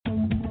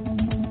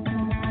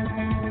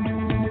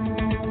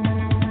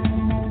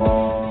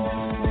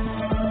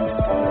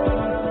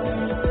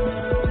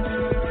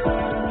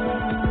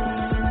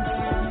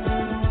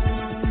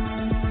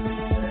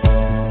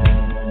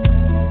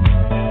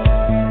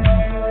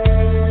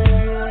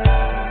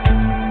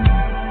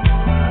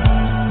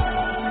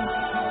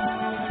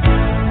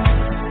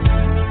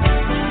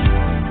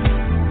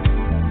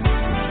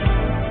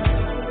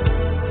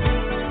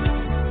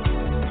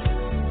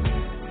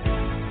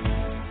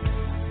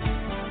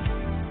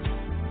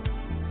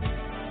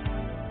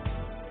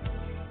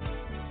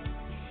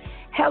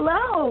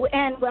Hello,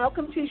 and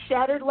welcome to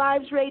Shattered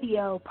Lives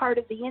Radio, part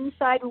of the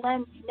Inside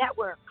Lens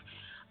Network.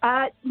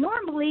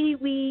 Normally,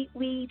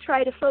 we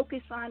try to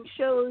focus on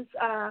shows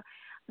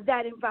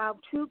that involve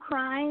true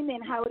crime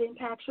and how it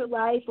impacts your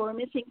life, or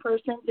missing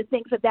persons and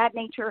things of that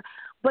nature.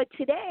 But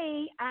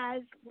today,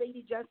 as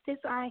Lady Justice,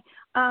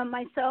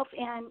 myself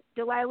and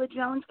Delilah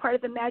Jones, part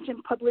of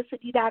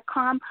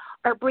ImaginePublicity.com,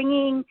 are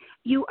bringing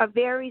you a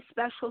very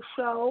special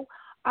show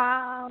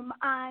on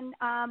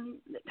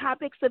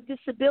topics of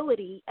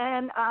disability.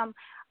 And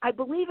I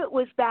believe it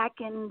was back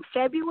in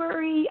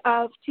February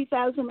of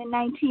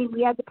 2019,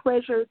 we had the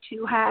pleasure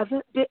to have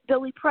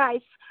Billy Price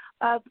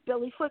of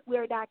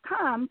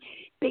BillyFootwear.com,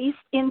 based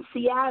in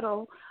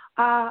Seattle,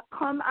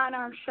 come on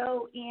our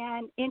show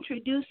and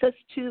introduce us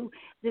to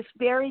this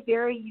very,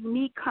 very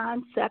unique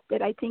concept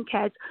that I think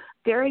has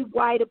very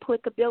wide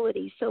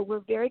applicability. So we're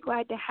very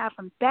glad to have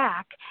him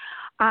back,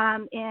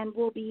 and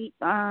we'll be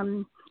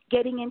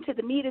getting into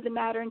the meat of the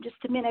matter in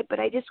just a minute. But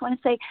I just want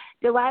to say,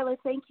 Delilah,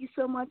 thank you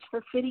so much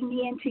for fitting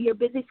me into your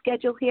busy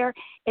schedule here.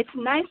 It's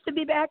nice to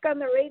be back on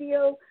the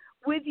radio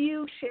with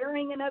you,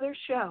 sharing another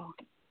show.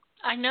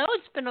 I know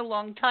it's been a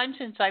long time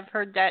since I've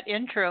heard that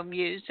intro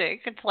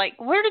music. It's like,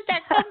 where did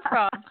that come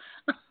from?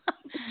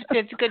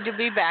 It's good to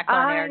be back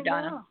on air,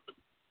 Donna.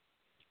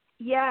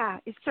 Yeah,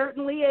 it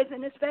certainly is.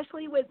 And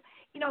especially with,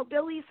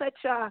 Billy's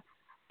such a,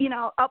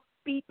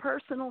 upbeat,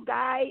 personal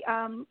guy.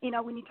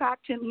 When you talk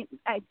to him,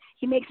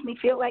 he makes me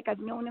feel like I've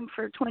known him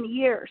for 20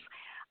 years.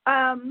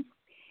 And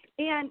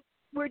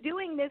we're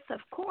doing this,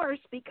 of course,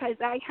 because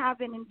I have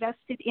an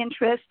invested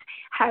interest,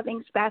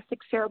 having spastic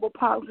cerebral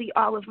palsy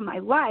all of my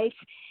life.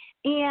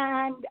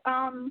 And,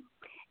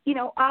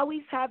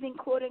 always having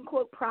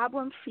quote-unquote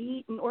problem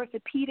feet and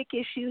orthopedic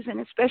issues,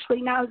 and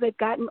especially now as I've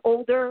gotten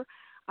older,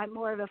 I'm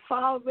more of a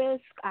fall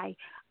risk. I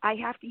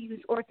have to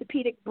use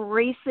orthopedic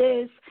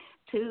braces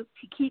to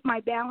keep my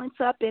balance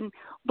up. And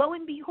lo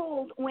and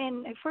behold,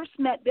 when I first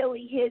met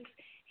Billy,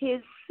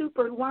 his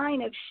super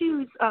line of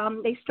shoes,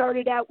 they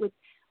started out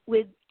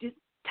with just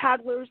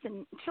toddlers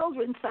and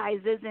children's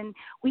sizes, and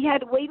we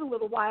had to wait a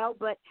little while,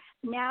 but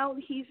now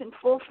he's in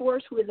full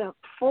force with a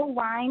full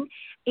line,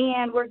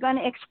 and we're going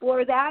to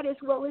explore that as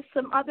well as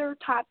some other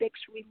topics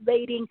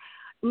relating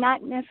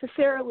not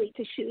necessarily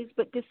to shoes,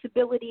 but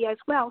disability as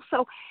well.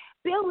 So,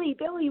 Billy,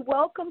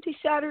 welcome to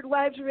Shattered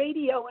Lives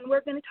Radio, and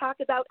we're going to talk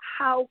about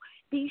how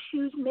these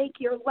shoes make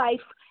your life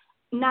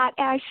not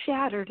as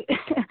shattered.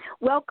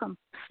 Welcome.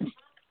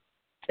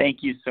 Thank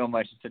you so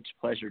much. It's such a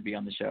pleasure to be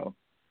on the show.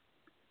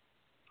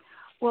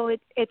 Well,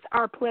 it's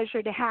our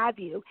pleasure to have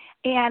you,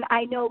 and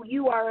I know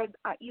you are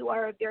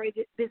a very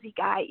busy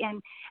guy,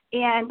 and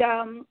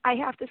I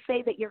have to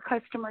say that your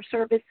customer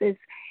service is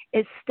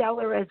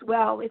stellar as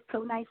well. It's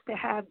so nice to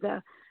have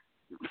the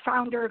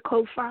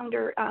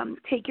co-founder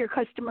take your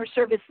customer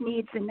service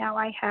needs, and now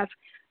I have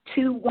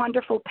two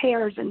wonderful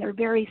pairs, and they're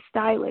very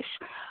stylish.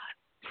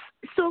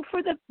 So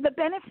for the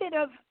benefit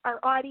of our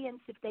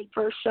audience, if they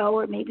first show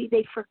or maybe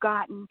they've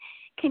forgotten,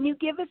 can you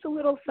give us a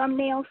little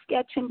thumbnail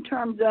sketch in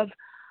terms of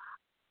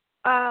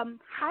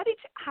how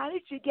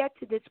did you get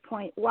to this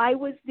point? Why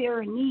was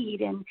there a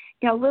need? And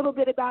a little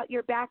bit about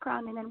your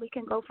background, and then we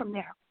can go from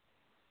there.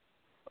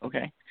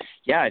 Okay.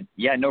 Yeah,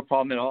 no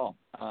problem at all.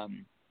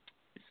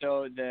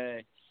 So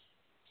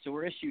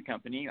we're a shoe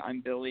company. I'm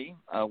Billy,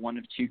 one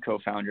of two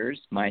co-founders.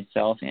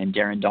 Myself and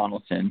Darren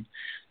Donaldson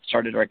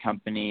started our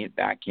company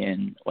back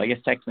in, I guess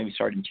technically we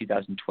started in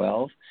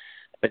 2012,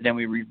 but then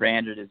we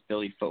rebranded as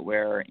Billy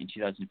Footwear in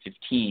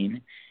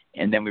 2015.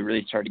 And then we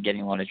really started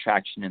getting a lot of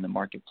traction in the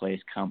marketplace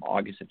come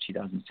August of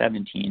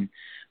 2017,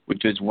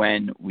 which was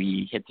when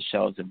we hit the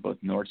shelves of both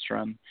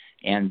Nordstrom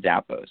and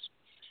Zappos.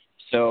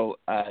 So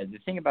the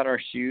thing about our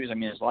shoes,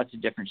 there's lots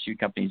of different shoe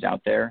companies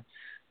out there.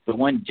 The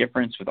one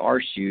difference with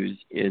our shoes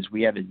is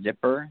we have a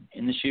zipper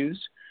in the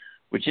shoes,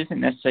 which isn't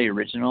necessarily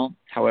original.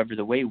 However,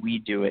 the way we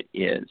do it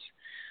is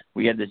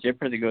we have the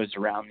zipper that goes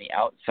around the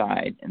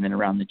outside and then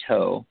around the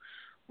toe,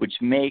 which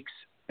makes,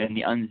 in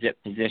the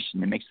unzipped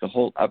position, it makes the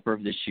whole upper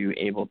of the shoe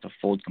able to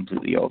fold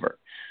completely over,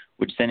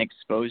 which then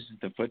exposes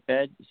the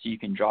footbed so you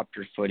can drop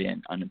your foot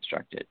in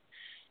unobstructed.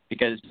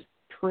 Because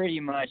pretty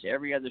much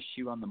every other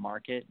shoe on the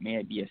market, may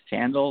it be a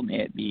sandal, may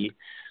it be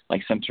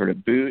like some sort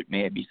of boot,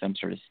 may it be some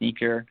sort of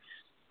sneaker,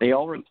 they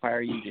all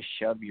require you to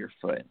shove your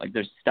foot. Like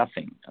there's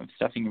stuffing of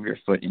your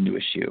foot into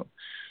a shoe.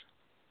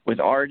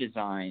 With our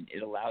design,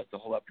 it allows the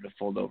whole upper to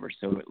fold over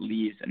so it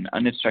leaves an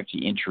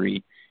unobstructed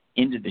entry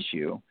into the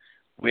shoe,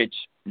 which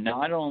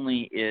not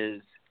only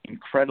is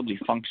incredibly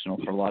functional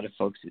for a lot of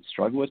folks that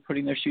struggle with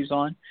putting their shoes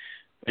on,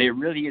 but it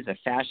really is a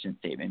fashion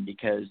statement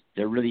because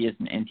there really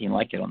isn't anything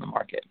like it on the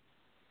market.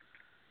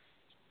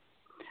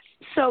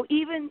 So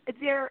even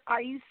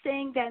are you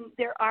saying then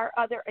there are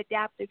other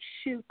adaptive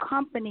shoe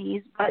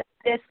companies, but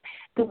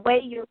the way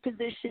you're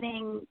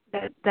positioning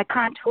the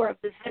contour of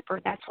the zipper,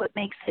 that's what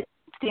makes it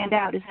stand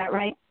out. Is that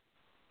right?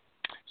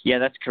 Yeah,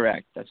 that's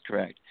correct.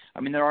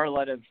 There are a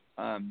lot of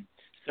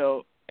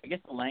so I guess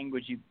the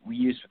language we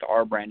use with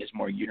our brand is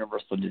more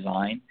universal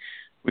design.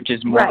 which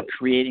is more Right.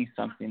 creating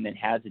something that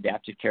has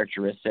adaptive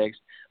characteristics,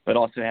 but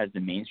also has the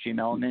mainstream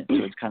element,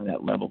 so it's kind of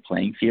that level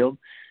playing field.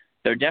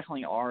 There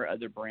definitely are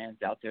other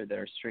brands out there that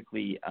are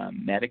strictly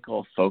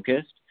medical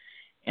focused,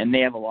 and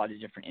they have a lot of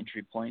different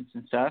entry points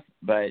and stuff,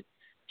 but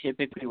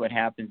typically what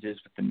happens is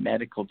with the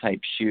medical type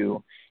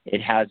shoe,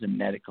 it has a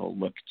medical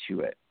look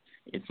to it.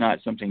 It's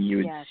not something you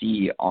would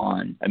see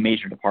on a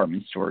major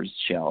department store's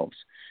shelves.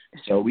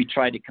 So we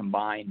try to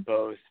combine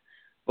both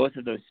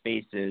of those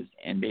spaces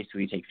and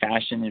basically take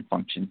fashion and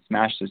function,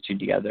 smash those two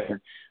together,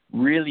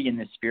 really in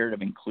the spirit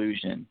of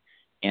inclusion,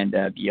 and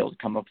be able to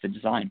come up with a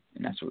design.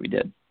 And that's what we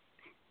did.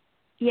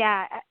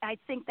 Yeah, I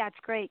think that's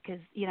great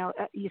because, you know,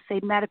 you say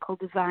medical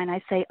design,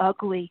 I say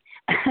ugly.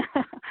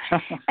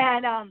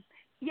 And, and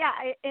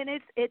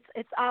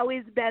it's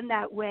always been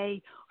that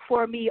way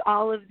for me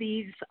all of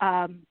these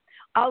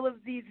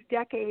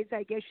decades,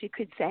 I guess you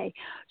could say.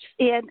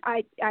 And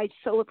I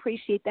so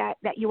appreciate that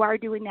you are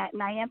doing that.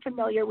 And I am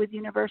familiar with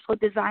universal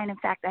design. In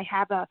fact, I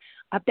have a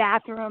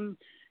bathroom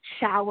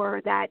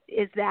shower that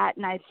is that,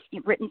 and I've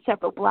written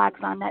several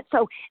blogs on that.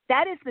 So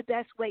that is the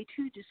best way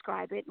to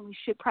describe it. And we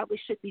probably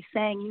should be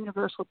saying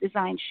universal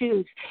design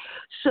shoes.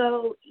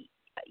 So,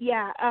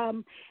 yeah,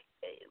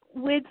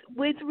 with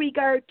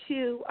regard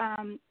to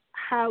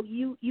how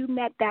you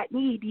met that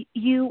need,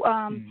 you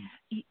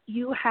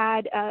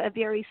had a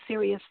very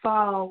serious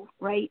fall,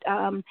 right?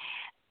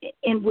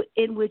 In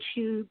which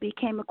you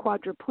became a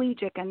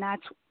quadriplegic, and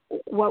that's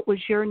what was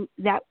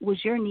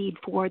your need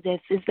for this.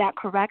 Is that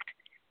correct?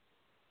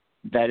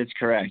 That is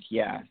correct.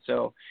 Yeah.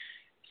 So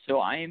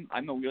I'm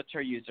a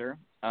wheelchair user.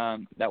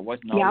 That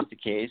wasn't always the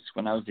case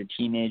when I was a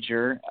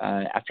teenager.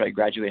 After I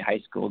graduated high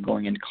school,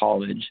 going into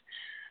college,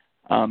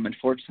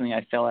 unfortunately,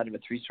 I fell out of a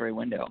 3-story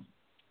window.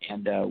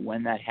 And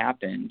when that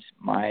happened,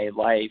 my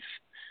life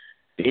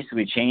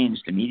basically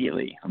changed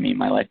immediately. I mean,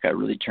 my life got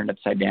really turned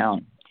upside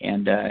down.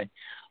 And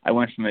I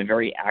went from a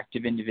very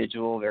active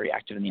individual, very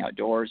active in the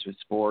outdoors with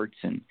sports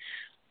and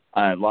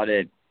a lot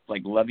of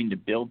like loving to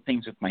build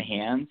things with my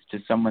hands, to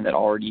someone that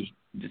all of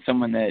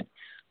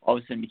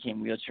a sudden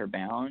became wheelchair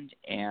bound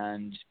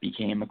and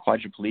became a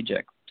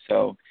quadriplegic.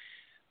 So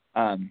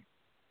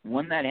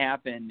when that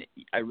happened,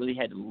 I really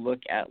had to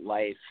look at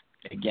life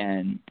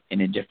again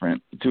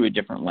through a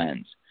different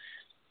lens.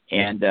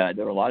 And there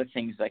were a lot of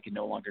things I could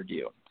no longer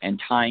do,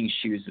 and tying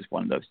shoes is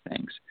one of those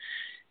things.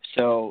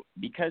 So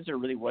because there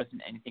really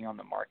wasn't anything on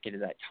the market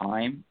at that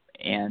time,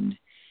 and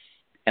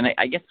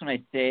I guess when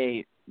I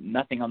say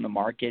nothing on the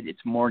market, it's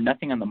more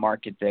nothing on the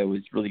market that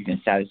was really going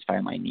to satisfy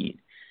my need.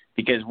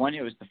 Because one,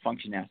 it was the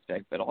function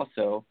aspect, but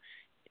also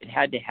it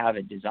had to have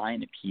a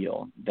design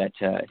appeal that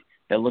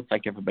looked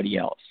like everybody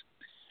else.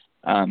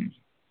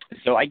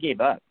 So I gave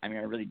up. I mean,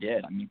 I really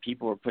did. I mean,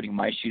 people were putting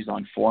my shoes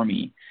on for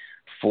me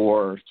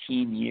for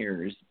 15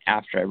 years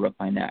after I broke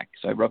my neck.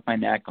 So I broke my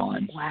neck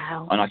on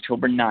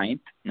October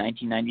 9th,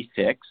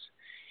 1996,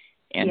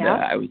 and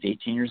I was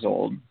 18 years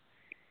old.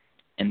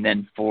 And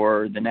then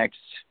for the next,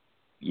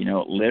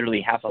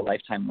 literally half a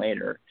lifetime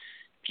later,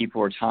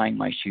 people were tying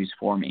my shoes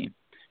for me.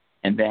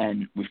 And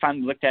then we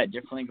finally looked at it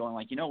differently, going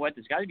like, you know what,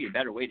 there's got to be a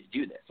better way to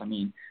do this. I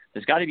mean,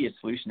 there's got to be a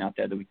solution out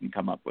there that we can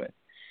come up with.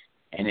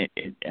 And it,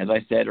 as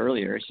I said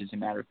earlier, it's just a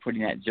matter of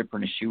putting that zipper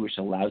in a shoe, which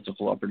allows the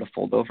whole upper to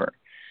fold over.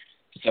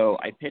 So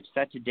I pitched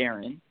that to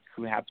Darren,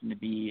 who happened to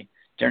be,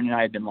 Darren and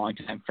I have been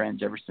longtime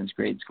friends ever since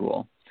grade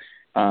school.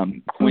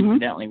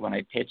 Coincidentally, when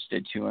I pitched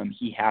it to him,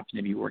 he happened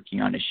to be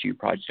working on a shoe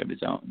project of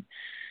his own.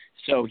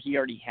 So he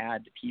already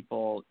had the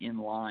people in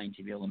line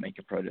to be able to make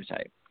a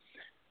prototype.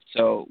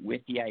 So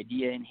with the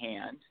idea in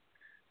hand,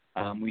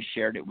 we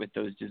shared it with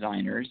those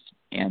designers,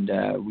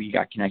 and we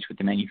got connected with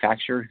the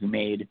manufacturer who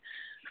made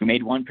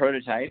one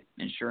prototype.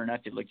 And sure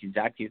enough, it looked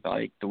exactly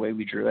like the way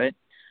we drew it.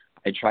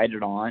 I tried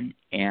it on,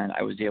 and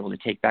I was able to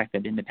take back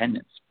that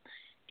independence.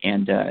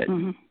 And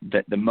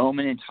the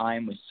moment in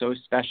time was so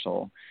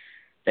special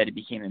that it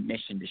became a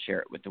mission to share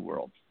it with the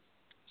world.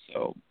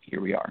 So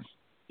here we are.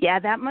 Yeah,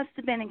 that must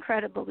have been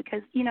incredible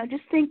because,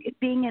 just think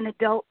being an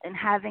adult and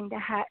having to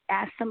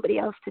ask somebody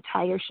else to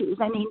tie your shoes.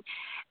 I mean,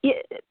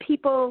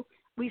 people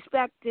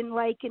respect and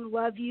like and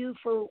love you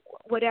for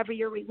whatever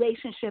your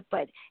relationship,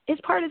 but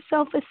it's part of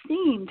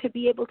self-esteem to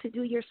be able to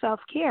do your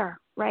self-care,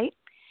 right?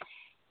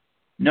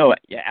 No,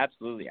 yeah,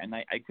 absolutely. And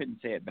I couldn't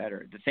say it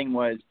better. The thing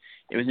was,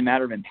 it was a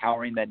matter of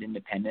empowering that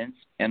independence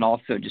and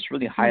also just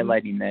really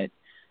highlighting that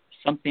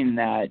something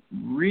that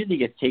really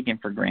gets taken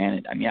for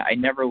granted. I mean, I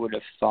never would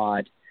have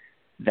thought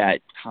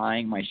that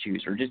tying my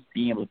shoes or just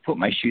being able to put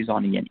my shoes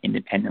on again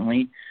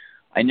independently,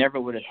 I never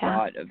would have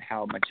thought of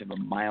how much of a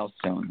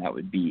milestone that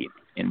would be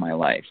in my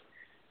life.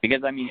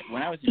 Because, I mean,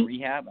 when I was in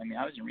rehab,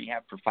 I was in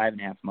rehab for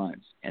 5.5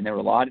 months, and there were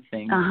a lot of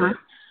things that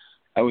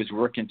I was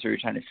working through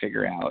trying to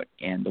figure out.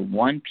 And the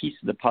one piece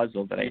of the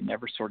puzzle that I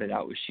never sorted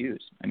out was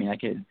shoes. I mean, I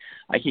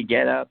could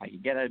get up, I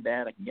could get out of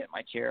bed, I can get in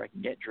my chair, I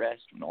can get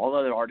dressed, and all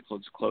other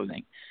articles of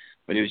clothing.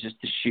 But it was just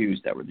the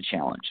shoes that were the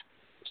challenge.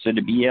 So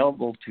to be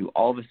able to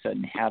all of a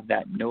sudden have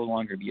that no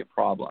longer be a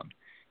problem,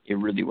 it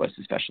really was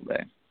a special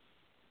day.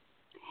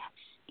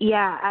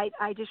 Yeah,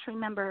 I just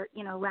remember,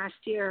 last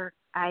year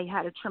I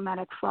had a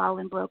traumatic fall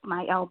and broke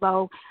my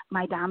elbow,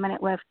 my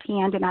dominant left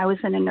hand, and I was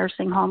in a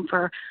nursing home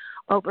for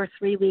over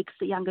 3 weeks,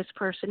 the youngest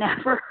person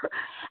ever.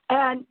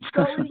 And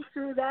going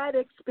through that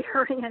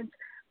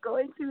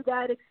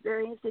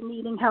experience and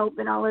needing help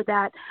and all of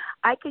that,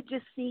 I could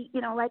just see,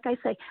 like I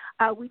say,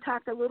 we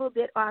talked a little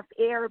bit off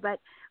air, but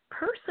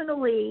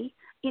personally,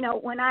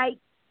 when I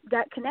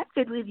got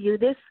connected with you,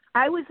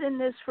 I was in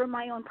this for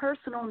my own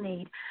personal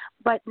need.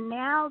 But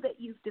now that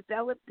you've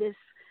developed this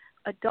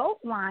adult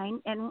line,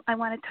 and I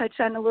want to touch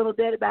on a little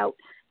bit about,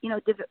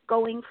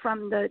 going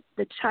from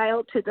the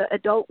child to the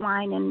adult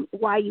line and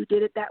why you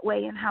did it that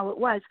way and how it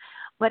was.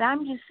 But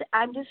I'm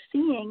just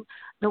seeing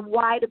the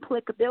wide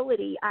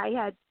applicability. I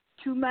had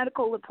 2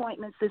 medical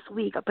appointments this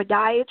week, a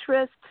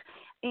podiatrist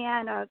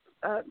and a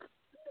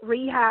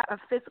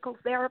physical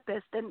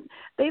therapist, and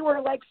they were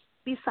like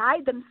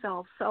beside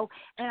themselves. So,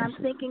 and I'm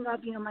thinking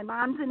of, my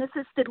mom's in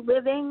assisted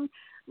living,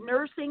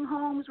 nursing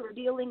homes. We're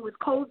dealing with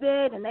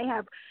COVID, and they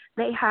have,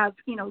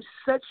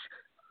 such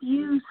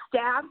huge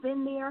staff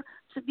in there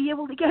to be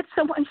able to get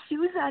someone's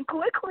shoes on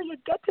quickly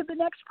and get to the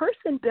next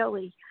person,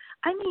 Billy.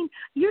 I mean,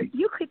 your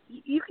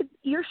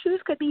shoes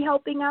could be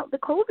helping out the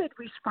COVID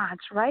response,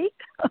 right?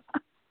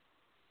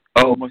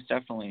 Oh, most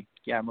definitely.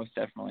 Yeah, most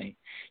definitely.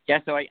 Yeah,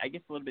 so I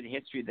guess a little bit of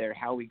history there,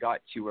 how we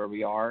got to where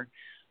we are.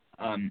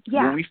 When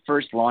we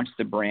first launched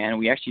the brand,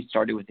 we actually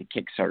started with a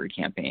Kickstarter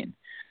campaign.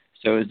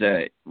 So it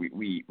was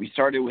we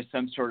started with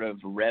some sort of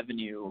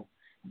revenue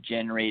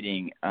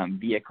generating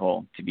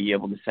vehicle to be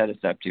able to set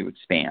us up to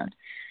expand.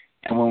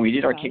 And when we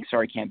did our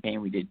Kickstarter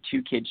campaign, we did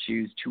 2 kids'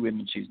 shoes, 2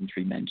 women's shoes, and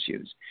 3 men's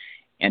shoes.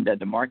 And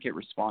the market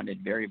responded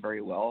very,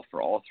 very well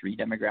for all 3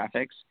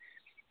 demographics.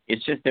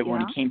 It's just that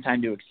when it came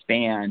time to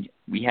expand,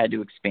 we had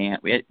to expand.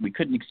 We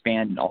couldn't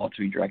expand in all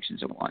 3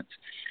 directions at once.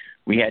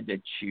 We had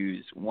to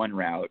choose one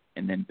route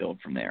and then build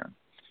from there.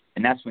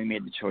 And that's when we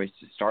made the choice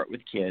to start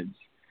with kids,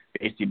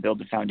 basically build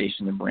the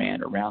foundation of the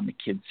brand around the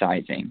kid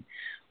sizing,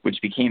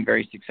 which became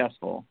very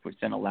successful, which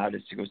then allowed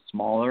us to go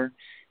smaller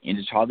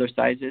into toddler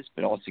sizes,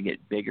 but also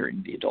get bigger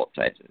into the adult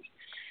sizes.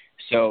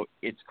 So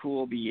it's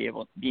cool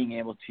being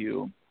able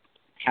to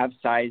have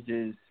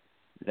sizes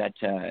that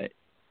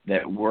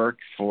work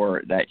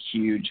for that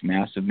huge,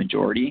 massive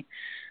majority.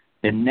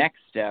 The next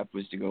step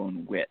was to go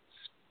in widths.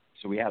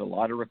 So we had a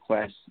lot of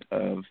requests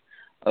of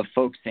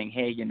folks saying,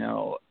 hey,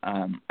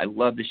 I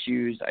love the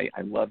shoes.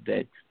 I love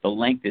that the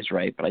length is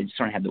right, but I just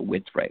don't have the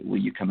width right. Will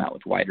you come out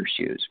with wider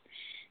shoes?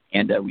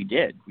 And we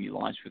did. We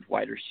launched with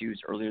wider shoes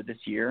earlier this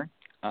year,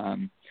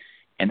 and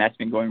that's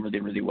been going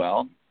really, really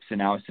well. So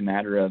now it's a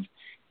matter of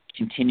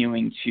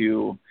continuing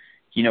to,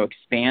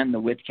 expand the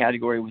width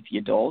category with the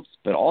adults,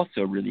 but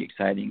also really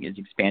exciting is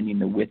expanding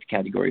the width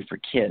category for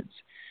kids.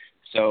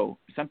 So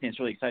something that's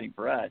really exciting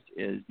for us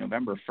is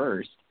November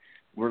 1st,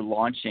 we're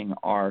launching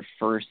our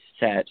first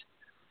set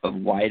of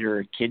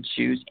wider kids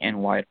shoes and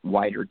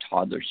wider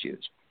toddler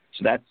shoes.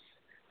 So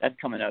that's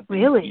coming up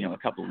in a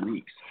couple of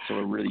weeks. So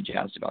we're really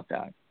jazzed about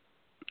that.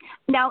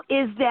 Now,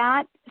 is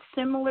that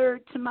similar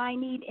to my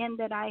need in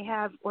that I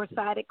have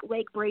orthotic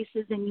leg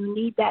braces and you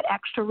need that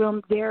extra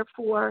room?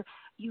 Therefore,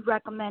 you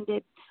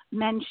recommended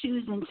men's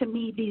shoes, and to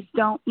me, these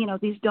don't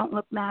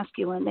look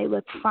masculine. They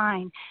look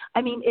fine.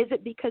 I mean, is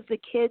it because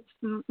the kids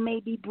may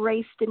be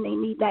braced and they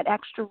need that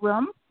extra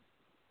room?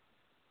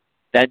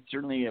 That's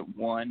certainly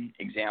one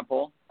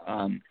example.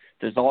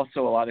 There's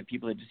also a lot of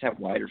people that just have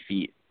wider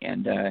feet,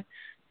 and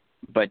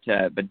but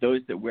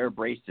those that wear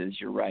braces,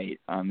 you're right.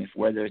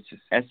 Whether it's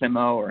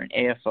SMO or an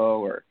AFO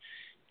or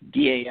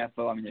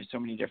DAFO, I mean, there's so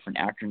many different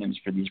acronyms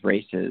for these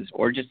braces,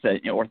 or just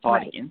an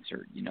orthotic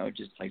insert,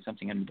 just like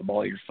something under the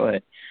ball of your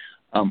foot.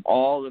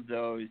 All of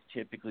those,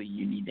 typically,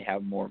 you need to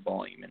have more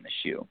volume in the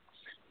shoe.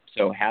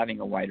 So having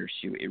a wider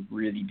shoe, it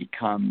really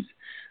becomes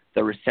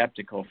the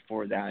receptacle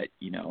for that,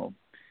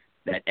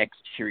 that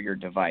exterior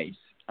device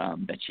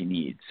that you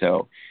need.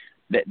 So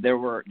there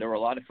were a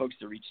lot of folks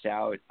that reached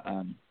out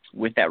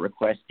with that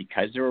request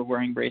because they were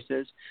wearing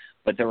braces,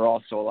 but there were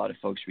also a lot of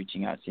folks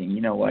reaching out saying, you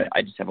know what,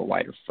 I just have a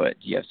wider foot.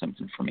 Do you have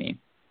something for me?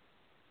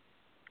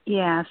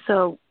 Yeah,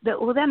 so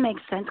that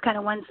makes sense, kind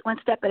of one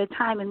step at a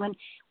time. And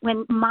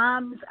when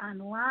moms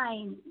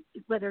online,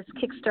 whether it's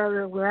Kickstarter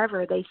or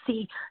wherever, they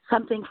see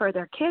something for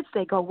their kids,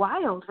 they go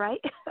wild,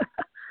 right?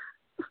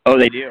 Oh,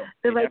 they do.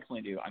 They're they like,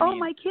 definitely do. I mean,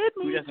 my kid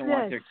needs who doesn't this?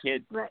 Want their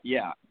kid? Right.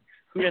 Yeah.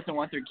 Who doesn't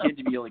want their kid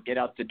to be able to get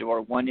out the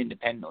door, 1,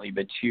 independently,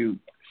 but 2,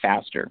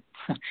 faster?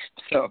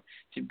 So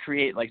to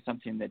create like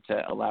something that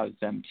allows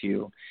them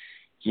to,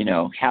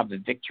 have a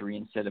victory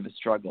instead of a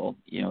struggle,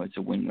 it's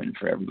a win-win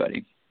for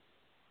everybody.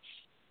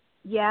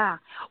 Yeah.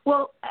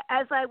 Well,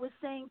 as I was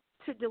saying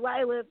to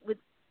Delilah, with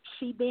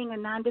she being a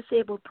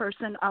non-disabled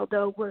person,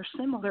 although we're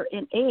similar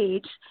in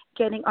age,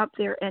 getting up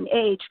there in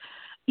age,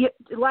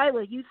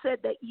 Delilah, you said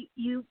that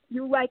you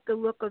like the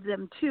look of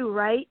them too,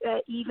 right?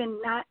 Even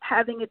not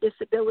having a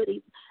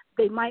disability,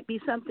 they might be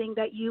something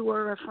that you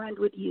or a friend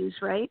would use,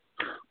 right?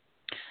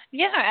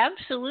 Yeah,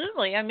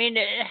 absolutely. I mean,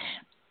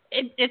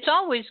 it's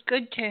always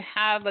good to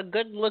have a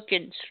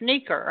good-looking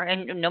sneaker,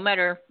 and no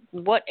matter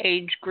what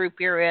age group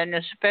you're in,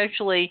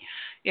 especially,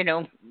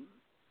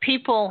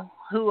 people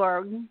who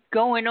are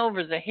going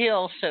over the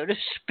hill, so to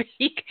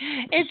speak.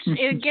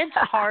 It gets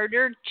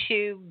harder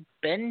to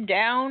bend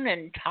down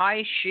and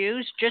tie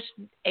shoes. Just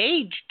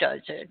age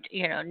does it.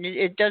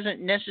 It doesn't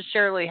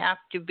necessarily have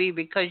to be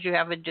because you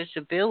have a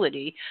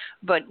disability,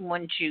 but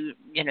once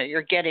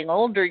you're getting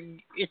older,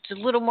 it's a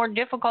little more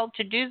difficult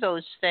to do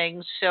those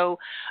things. So,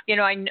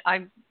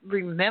 I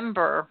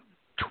remember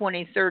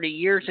 20, 30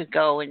 years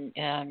ago,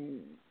 and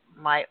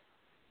my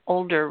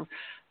older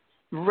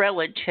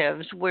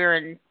relatives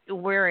wearing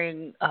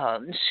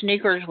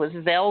sneakers with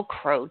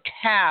Velcro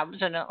tabs,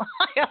 and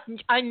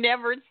I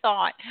never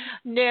thought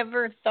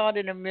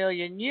in a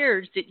million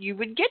years that you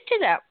would get to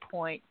that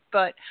point.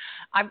 But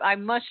I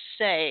must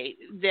say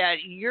that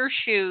your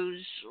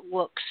shoes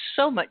look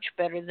so much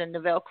better than the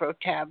Velcro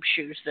tab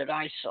shoes that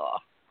I saw.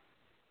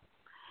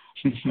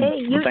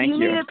 Hey, you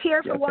need a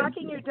pair for Yeah,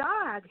 walking your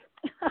dog.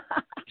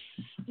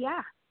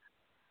 Yeah.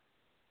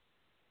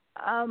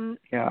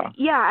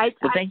 Yeah.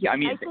 Well, thank you. I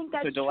think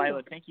that's so,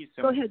 Delilah. True. Thank you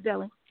so Go much. ahead,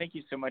 Billy. Thank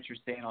you so much for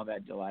saying all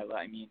that, Delilah.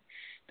 I mean,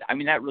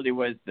 that really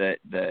was the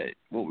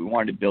what we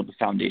wanted to build the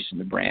foundation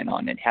of the brand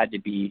on. It had to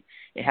be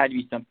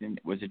something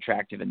that was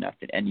attractive enough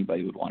that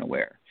anybody would want to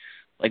wear.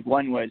 Like,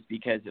 one was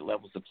because it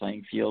levels the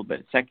playing field, but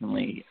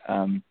secondly,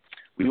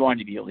 we wanted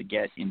to be able to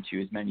get into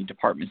as many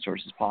department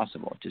stores as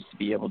possible, just to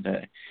be able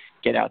to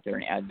get out there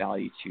and add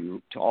value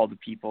to all the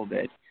people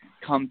that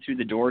come through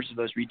the doors of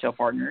those retail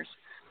partners.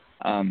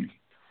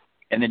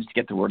 And then just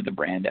get the word of the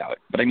brand out.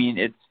 But I mean,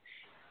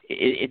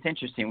 it's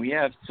interesting. We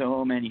have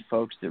so many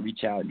folks that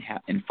reach out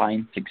and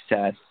find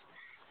success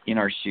in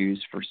our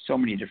shoes for so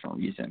many different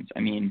reasons.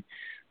 I mean,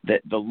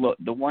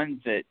 the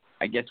ones that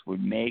I guess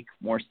would make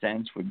more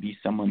sense would be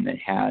someone that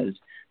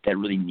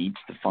really needs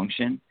the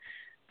function.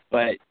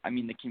 But I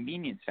mean, the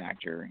convenience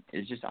factor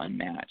is just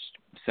unmatched.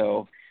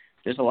 So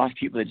there's a lot of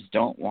people that just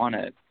don't want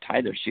to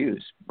tie their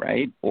shoes,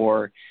 right?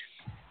 Or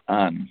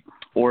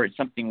it's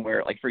something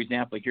where, like, for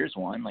example, here's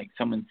one, like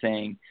someone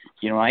saying,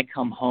 I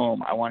come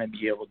home, I want to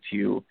be able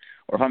to,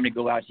 or if I'm going to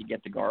go out to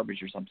get the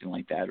garbage or something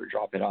like that, or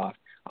drop it off,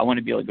 I want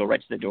to be able to go right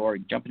to the door,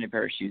 jump in a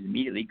pair of shoes,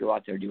 immediately go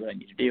out there, do what I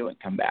need to do, and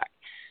come back.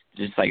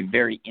 Just like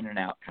very in and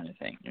out kind of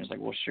thing. And it's like,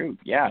 well, shoot,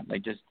 yeah,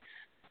 like just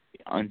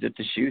unzip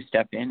the shoe,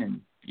 step in,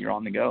 and you're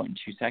on the go in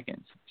 2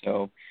 seconds.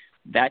 So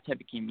that type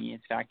of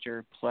convenience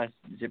factor, plus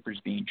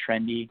zippers being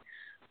trendy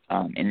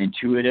and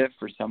intuitive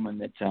for someone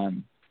that,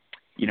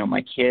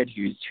 my kid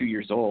who's 2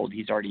 years old,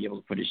 he's already able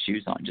to put his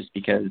shoes on just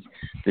because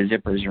the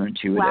zippers are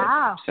intuitive.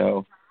 Wow.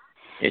 So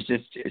it's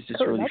just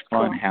really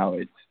fun cool. how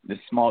the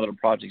small little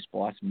projects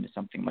blossom into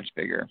something much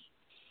bigger.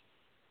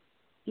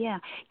 Yeah.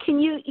 Can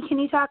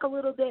you talk a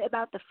little bit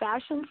about the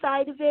fashion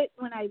side of it?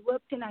 When I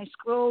looked and I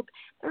scrolled,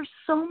 there's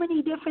so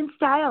many different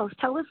styles.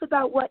 Tell us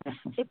about what,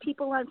 if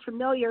people aren't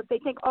familiar, if they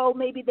think, oh,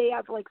 maybe they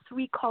have like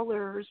 3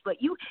 colors, but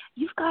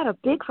you've got a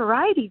big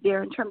variety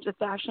there in terms of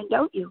fashion,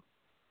 don't you?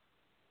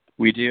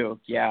 We do,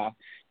 yeah.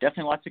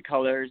 Definitely lots of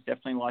colors,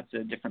 definitely lots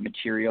of different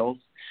materials.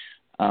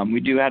 We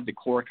do have the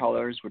core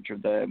colors, which are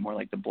the more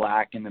like the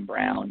black and the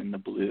brown and the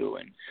blue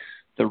and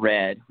the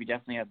red. We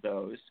definitely have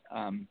those.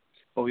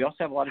 But we also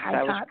have a lot of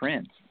stylish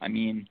prints. I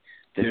mean,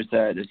 there's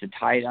a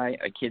tie-dye,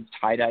 a kid's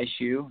tie-dye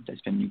shoe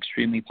that's been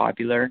extremely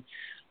popular.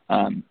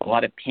 A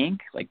lot of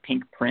pink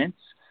prints.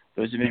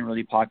 Those have been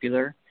really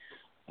popular.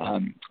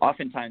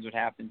 Oftentimes what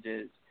happens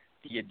is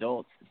the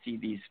adults see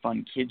these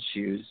fun kids'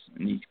 shoes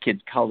and these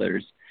kids'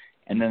 colors,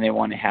 and then they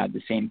want to have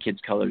the same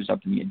kids' colors up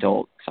in the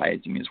adult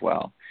sizing as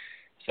well.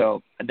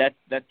 So that's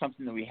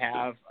something that we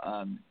have.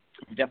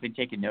 We've definitely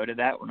taken note of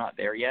that. We're not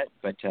there yet,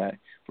 but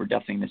we're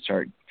definitely going to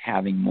start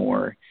having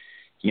more,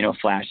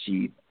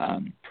 flashy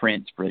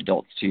prints for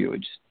adults too.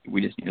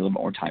 We just need a little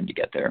more time to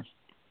get there.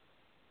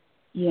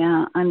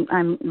 Yeah,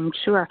 I'm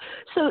sure.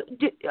 So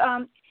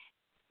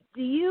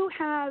do you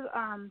have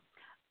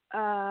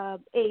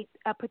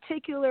a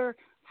particular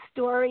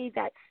story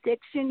that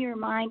sticks in your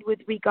mind with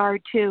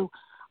regard to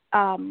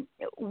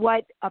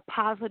what a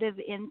positive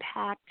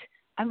impact?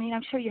 I mean,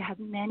 I'm sure you have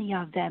many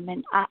of them,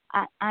 and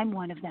I'm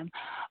one of them.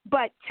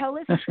 But tell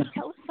us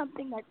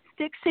something that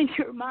sticks in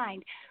your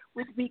mind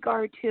with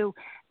regard to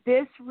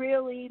this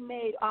really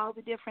made all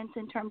the difference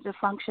in terms of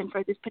function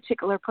for this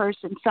particular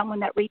person, someone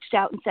that reached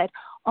out and said,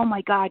 oh,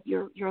 my God,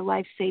 you're a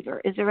lifesaver.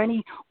 Is there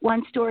any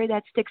one story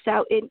that sticks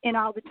out in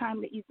all the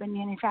time that you've been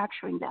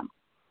manufacturing them?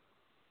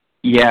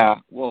 Yeah.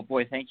 Well,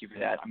 boy, thank you for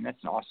that. I mean,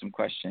 that's an awesome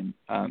question.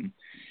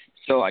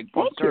 So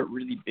I'll start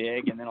really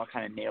big, and then I'll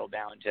kind of nail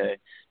down to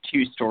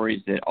 2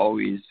 stories that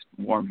always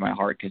warmed my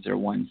heart because they're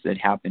ones that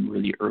happened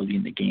really early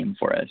in the game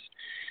for us.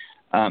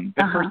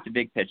 But first, the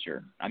big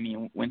picture. I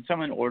mean, when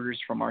someone orders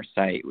from our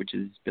site, which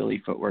is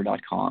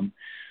billyfootwear.com,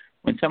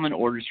 when someone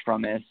orders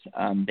from us,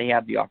 they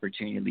have the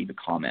opportunity to leave a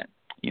comment.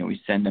 We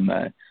send them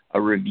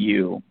a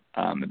review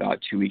about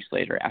 2 weeks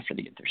later after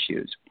they get their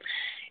shoes.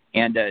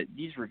 And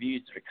these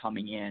reviews that are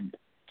coming in,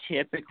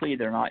 typically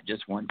they're not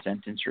just one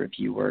sentence or a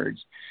few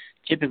words.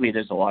 Typically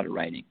there's a lot of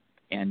writing.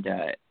 And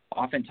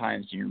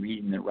oftentimes when you're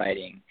reading the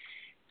writing,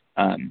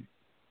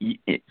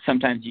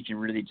 sometimes you can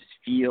really just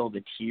feel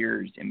the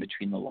tears in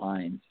between the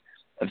lines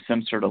of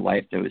some sort of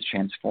life that was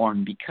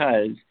transformed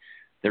because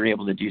they're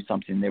able to do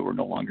something they were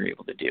no longer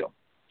able to do.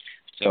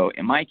 So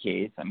in my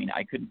case, I mean,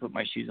 I couldn't put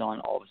my shoes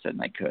on. All of a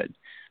sudden I could.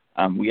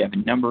 We have a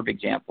number of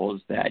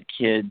examples that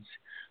kids,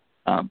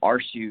 our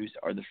shoes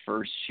are the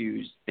first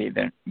shoes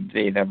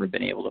they've ever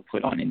been able to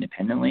put on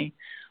independently,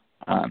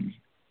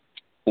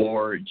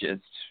 or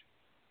just,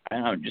 I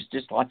don't know,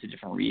 just lots of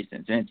different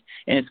reasons. And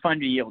it's fun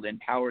to be able to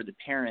empower the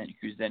parent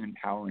who's then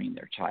empowering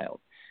their child.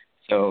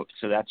 So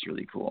that's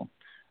really cool.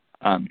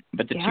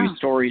 But the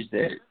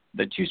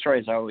two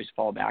stories I always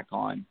fall back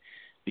on,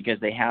 because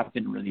they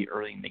happened really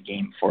early in the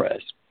game for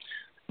us,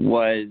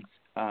 was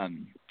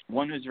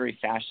one was very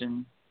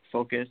fashion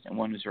focused and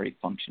one was very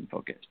function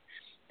focused.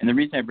 And the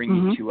reason I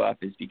bring these two up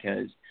is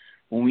because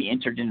when we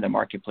entered into the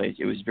marketplace,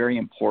 it was very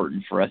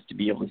important for us to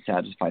be able to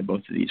satisfy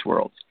both of these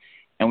worlds.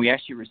 And we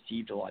actually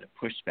received a lot of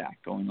pushback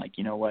going like,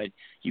 you know what,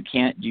 you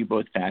can't do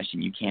both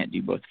fashion, you can't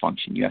do both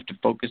function. You have to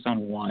focus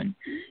on one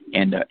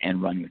and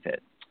run with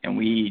it. And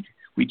we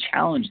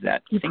challenged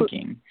that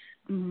thinking,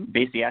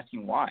 basically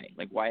asking why.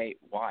 Like, why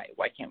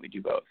can't we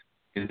do both?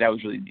 Because that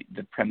was really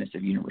the premise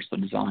of universal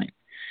design.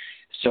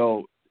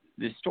 So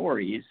the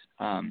stories,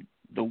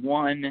 the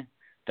one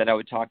that I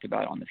would talk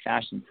about on the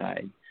fashion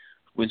side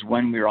was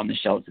when we were on the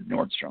shelves of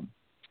Nordstrom.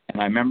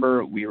 And I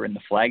remember we were in the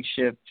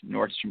flagship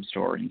Nordstrom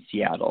store in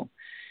Seattle,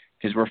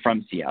 because we're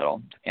from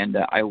Seattle. And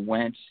I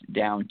went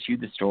down to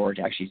the store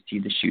to actually see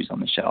the shoes on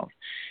the shelf.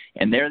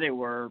 And there they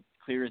were,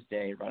 clear as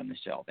day, right on the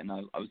shelf. And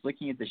I was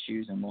looking at the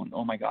shoes and going,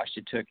 oh my gosh,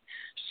 it took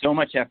so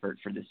much effort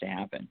for this to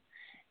happen.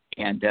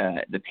 And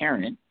the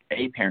parent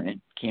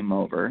came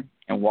over,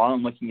 and while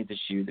I'm looking at the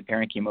shoe, the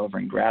parent came over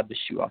and grabbed the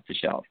shoe off the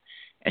shelf,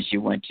 and she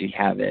went to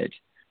have it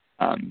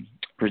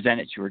present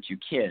it to her two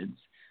kids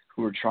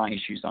who were trying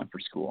shoes on for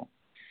school.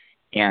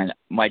 And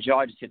my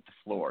jaw just hit the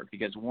floor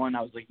because, one,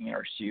 I was looking at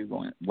our shoe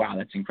going, wow,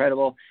 that's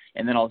incredible.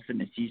 And then all of a sudden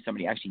to see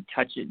somebody actually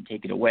touch it and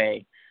take it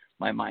away,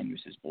 my mind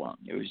was just blown.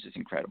 It was just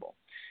incredible.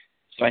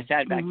 So I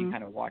sat back and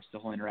kind of watched the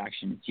whole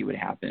interaction and see what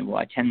happened.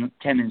 Well, 10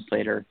 minutes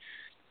later,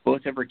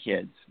 both of her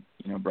kids,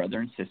 brother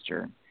and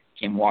sister,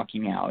 came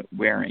walking out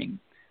wearing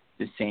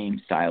the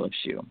same style of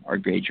shoe, our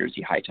gray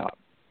jersey high top.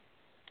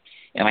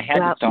 And I had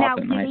to stop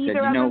them, and I said,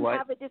 you know what?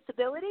 Now, did either of them have a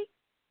disability?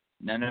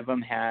 None of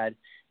them had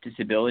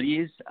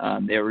disabilities.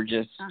 They were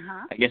just,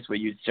 I guess what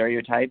you'd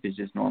stereotype is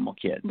just normal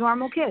kids.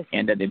 Normal kids.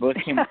 And they both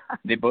came.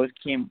 they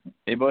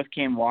both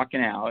came walking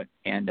out,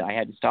 and I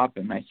had to stop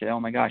them. And I said, "Oh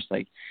my gosh,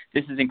 like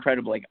this is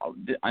incredible! Like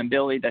I'm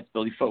Billy. That's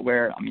Billy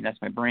Footwear. I mean,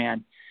 that's my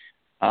brand.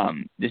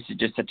 This is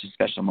just such a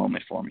special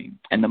moment for me."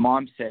 And the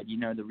mom said,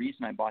 the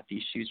reason I bought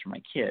these shoes for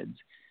my kids,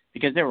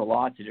 because there were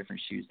lots of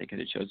different shoes they could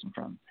have chosen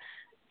from.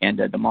 And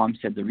the mom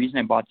said, the reason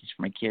I bought these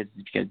for my kids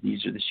is because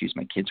these are the shoes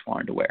my kids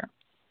wanted to wear,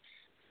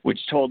 which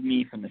told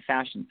me from the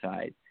fashion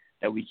side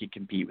that we could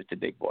compete with the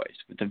big boys,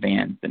 with the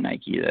Vans, the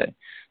Nike, the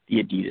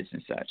Adidas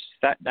and such.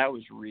 That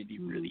was really,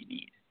 really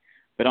neat.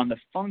 But on the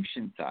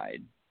function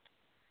side,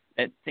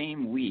 that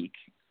same week,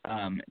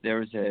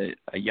 there was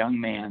a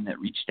young man that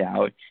reached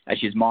out,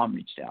 actually his mom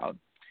reached out,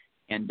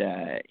 and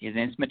his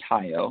name's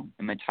Matayo,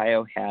 and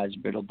Matayo has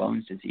brittle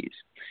bones disease.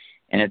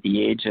 And at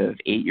the age of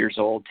 8 years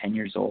old, 10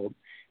 years old,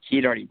 he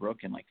had already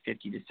broken like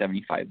 50 to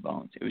 75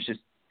 bones. It was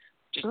just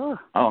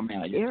oh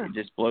man, it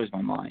just blows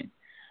my mind.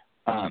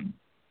 And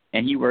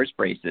he wears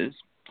braces,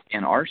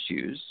 and our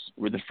shoes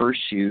were the first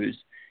shoes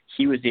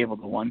he was able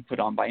to, one, put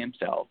on by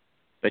himself,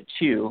 but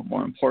two,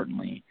 more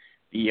importantly,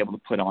 be able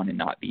to put on and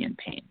not be in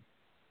pain.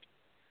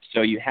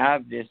 So you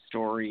have this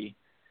story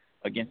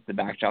against the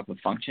backdrop of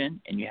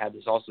function, and you have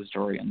this also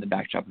story on the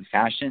backdrop of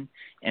fashion,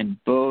 and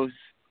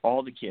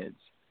all the kids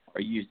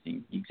are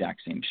using the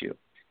exact same shoe.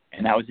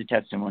 And that was a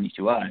testimony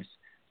to us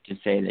to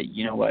say that,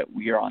 you know what,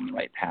 we are on the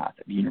right path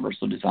of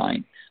universal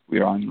design. We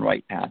are on the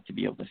right path to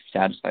be able to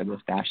satisfy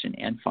both fashion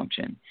and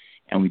function,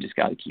 and we just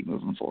got to keep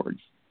moving forward.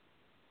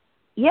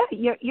 Yeah,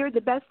 you're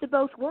the best of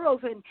both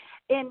worlds, and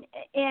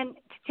to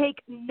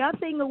take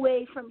nothing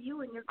away from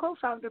you and your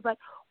co-founder, but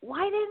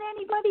why didn't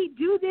anybody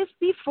do this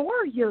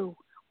before you?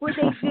 Were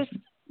they just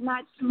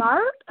not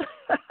smart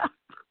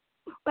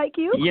like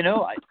you?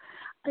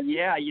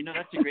 Yeah,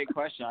 that's a great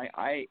question.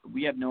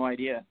 We have no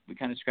idea. We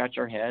kind of scratch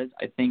our heads.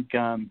 I think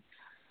the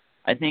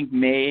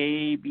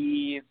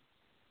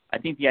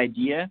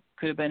idea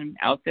could have been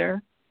out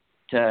there.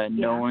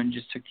 No one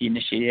just took the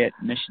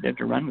initiative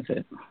to run with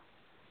it.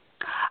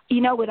 You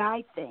know what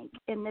I think,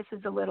 and this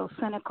is a little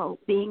cynical,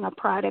 being a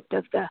product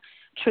of the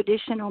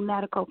traditional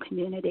medical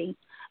community,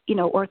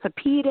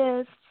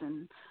 orthopedists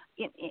and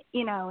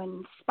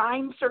and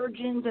spine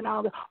surgeons and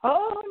all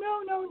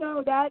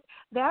no,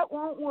 that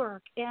won't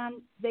work.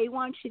 And they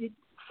want you to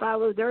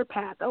follow their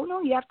path. Oh,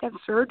 no, you have to have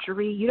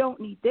surgery. You don't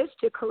need this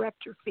to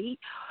correct your feet.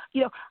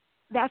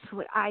 That's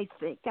what I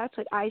think. That's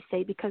what I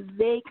say, because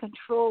they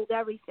controlled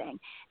everything.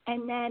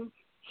 And then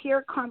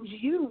here comes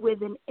you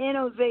with an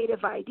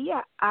innovative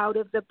idea out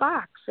of the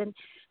box. And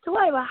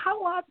Delilah,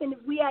 how often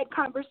have we had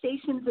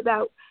conversations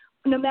about,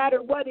 no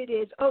matter what it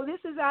is, oh, this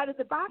is out of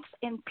the box,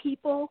 and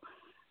people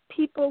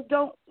people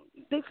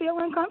they feel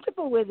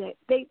uncomfortable with it.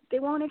 They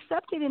won't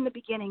accept it in the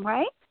beginning,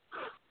 right?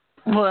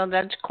 Well,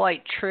 that's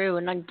quite true,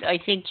 and I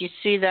think you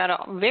see that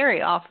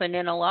very often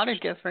in a lot of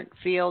different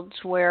fields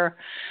where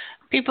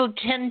people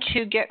tend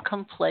to get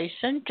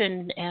complacent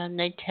and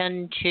they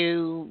tend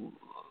to,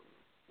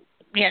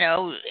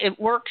 it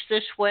works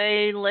this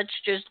way, let's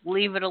just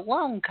leave it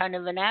alone kind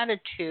of an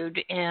attitude.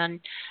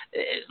 And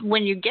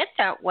when you get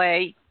that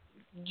way,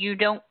 you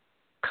don't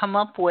come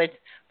up with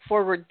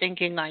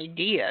forward-thinking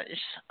ideas,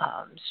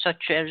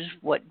 such as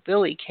what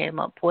Billy came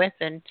up with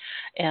and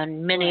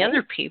many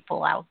other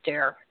people out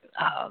there.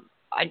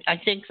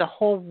 I think the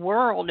whole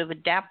world of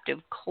adaptive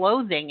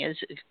clothing is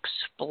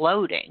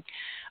exploding.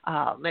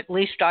 At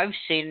least I've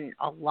seen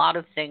a lot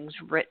of things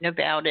written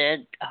about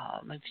it.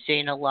 I've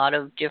seen a lot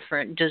of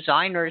different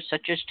designers,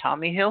 such as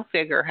Tommy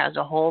Hilfiger has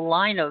a whole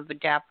line of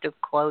adaptive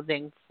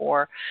clothing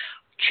for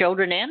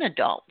children and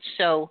adults.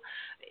 So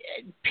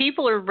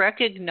people are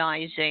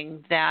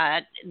recognizing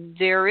that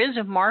there is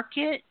a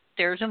market.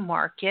 There's a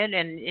market,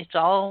 and it's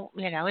all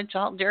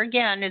there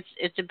again.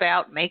 It's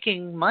about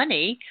making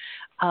money.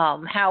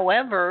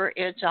 However,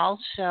 it's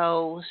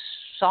also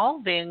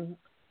solving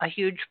a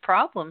huge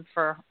problem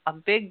for a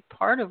big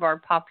part of our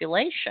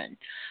population.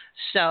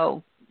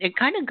 So it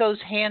kind of goes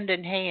hand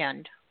in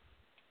hand.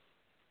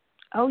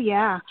 Oh,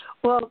 yeah.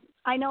 Well,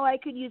 I know I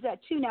could use that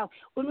too. Now,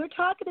 when we're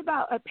talking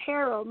about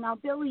apparel, now,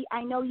 Billy,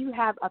 I know you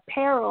have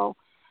apparel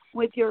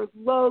with your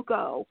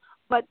logo,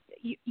 but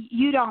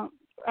you don't,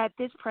 at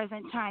this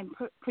present time,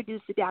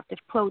 produce adaptive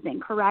clothing,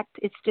 correct?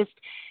 It's just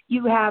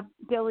you have,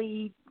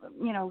 Billy,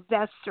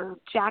 vests or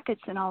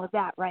jackets and all of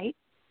that, right?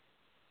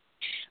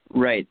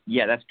 Right.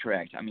 Yeah, that's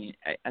correct. I mean,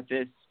 as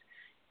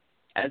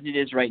it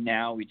is right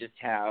now, we just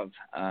have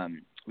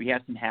we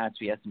have some hats,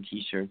 we have some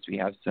T-shirts, we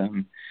have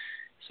some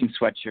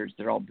sweatshirts.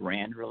 They're all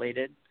brand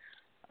related.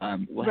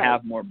 We'll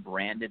have more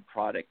branded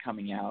product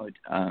coming out,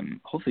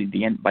 hopefully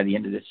by the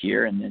end of this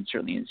year, and then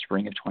certainly in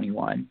spring of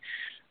 21.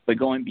 But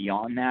going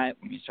beyond that,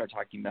 when you start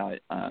talking about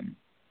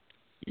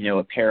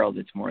apparel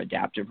that's more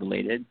adaptive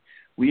related,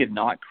 we have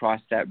not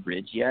crossed that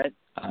bridge yet.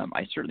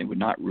 I certainly would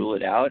not rule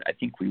it out. I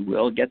think we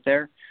will get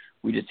there.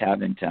 We just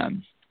haven't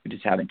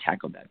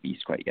tackled that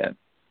beast quite yet.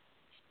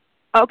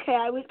 Okay,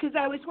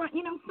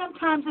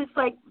 sometimes it's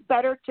like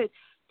better to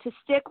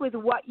stick with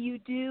what you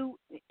do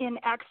in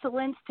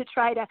excellence to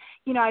try to,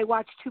 I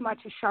watch too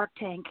much of Shark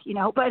Tank,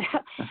 but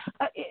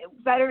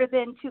better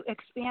than to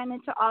expand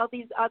into all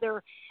these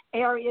other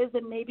areas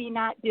and maybe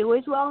not do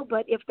as well.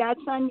 But if that's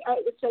on, so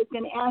I was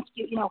going to ask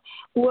you,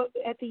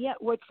 at the end,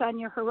 what's on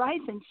your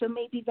horizon? So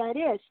maybe that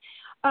is.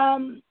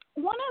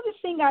 One other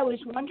thing I was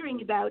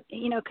wondering about,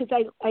 because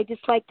I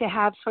just like to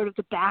have sort of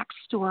the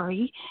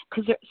backstory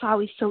because it's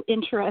always so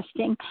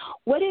interesting.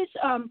 What is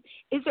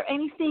there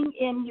anything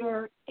in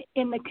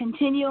the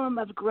continuum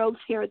of growth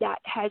here that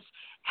has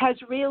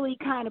really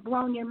kind of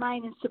blown your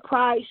mind and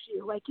surprised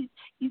you? Like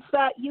you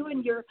thought, you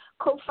and your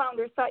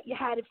co-founder thought you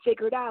had it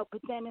figured out, but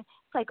then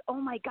it's like,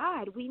 oh my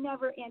God, we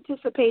never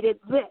anticipated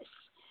this.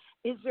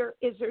 Is there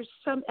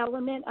some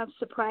element of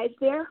surprise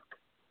there?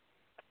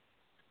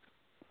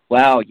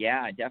 Wow,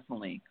 yeah,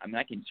 definitely. I mean,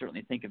 I can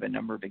certainly think of a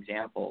number of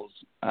examples.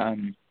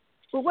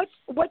 Well,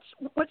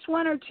 what's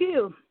one or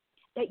two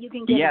that you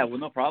can give? Yeah, well,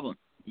 no problem.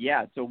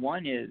 Yeah, so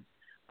one is,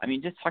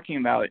 just talking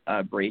about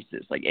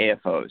braces like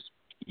AFOs.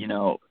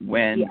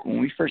 When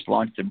we first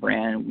launched the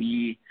brand,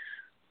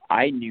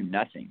 I knew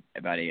nothing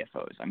about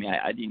AFOs.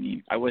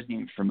 I wasn't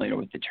even familiar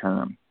with the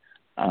term.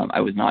 I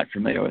was not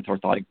familiar with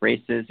orthotic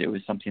braces. It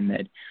was something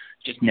that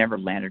just never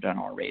landed on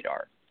our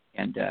radar,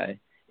 and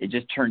it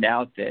just turned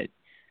out that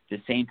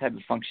the same type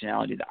of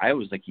functionality that I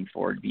was looking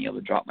forward to being able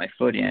to drop my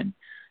foot in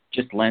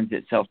just lends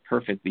itself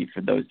perfectly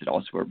for those that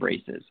also wear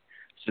braces.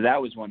 So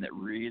that was one that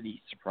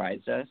really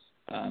surprised us,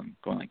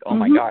 going like, oh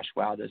my gosh,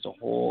 wow, there's a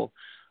whole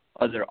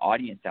other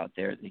audience out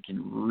there that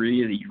can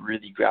really,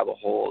 really grab a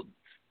hold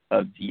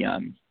of the,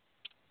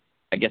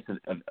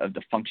 of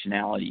the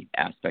functionality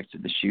aspects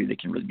of the shoe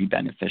that can really be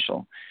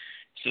beneficial.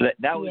 So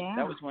that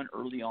was one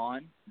early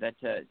on that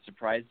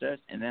surprised us,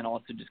 and then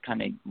also just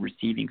kind of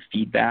receiving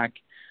feedback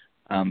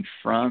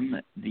from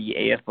the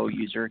AFO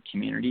user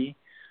community,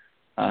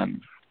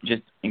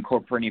 just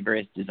incorporating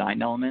various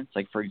design elements.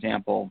 Like, for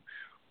example,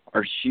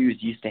 our shoes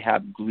used to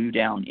have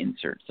glue-down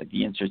inserts. Like,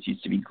 the inserts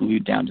used to be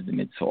glued down to the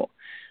midsole.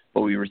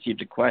 But we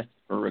received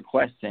a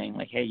request saying,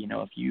 like, hey,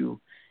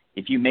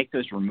 if you make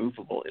those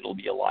removable, it'll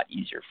be a lot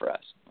easier for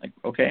us. Like,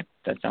 okay,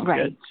 that sounds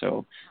good.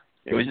 So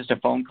it was just a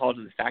phone call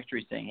to the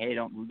factory saying, hey,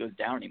 don't glue those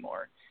down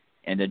anymore.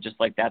 And just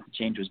like that, the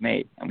change was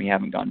made, and we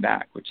haven't gone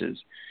back, which is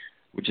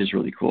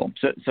really cool.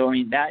 So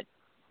that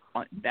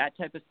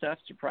type of stuff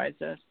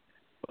surprised us,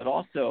 but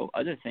also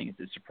other things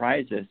that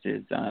surprised us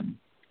is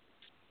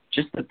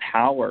just the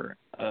power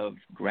of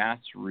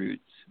grassroots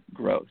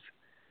growth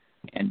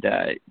and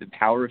the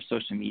power of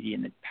social media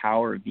and the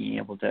power of being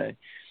able to,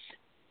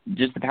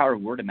 just the power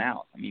of word of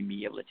mouth.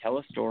 Be able to tell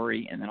a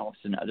story and then all of a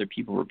sudden other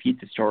people repeat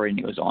the story and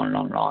it goes on and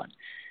on and on.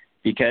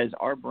 Because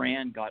our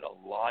brand got a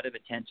lot of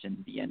attention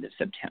at the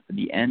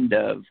end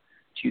of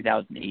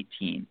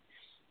 2018.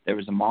 There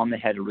was a mom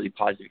that had a really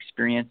positive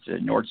experience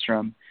at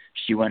Nordstrom.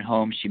 She went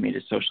home, she made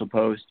a social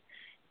post,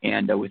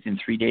 and within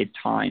 3 days'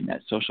 time,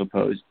 that social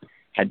post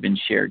had been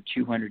shared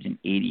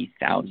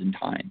 280,000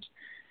 times.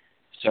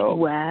 So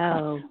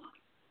wow.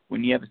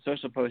 When you have a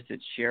social post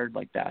that's shared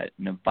like that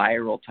in a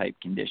viral type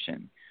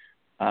condition,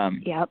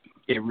 Yep.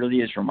 it really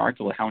is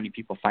remarkable how many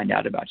people find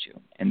out about you.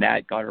 And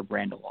that got our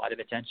brand a lot of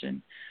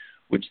attention,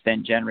 which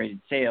then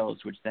generated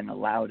sales, which then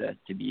allowed us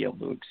to be able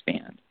to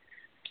expand.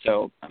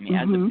 So, I mean,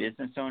 as a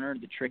business owner,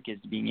 the trick is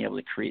being able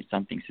to create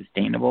something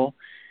sustainable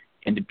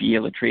and to be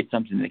able to create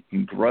something that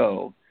can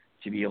grow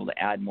to be able to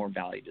add more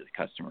value to the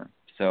customer.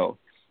 So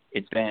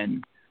it's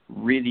been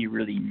really,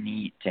 really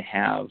neat to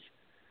have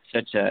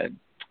such a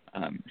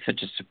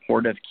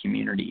supportive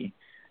community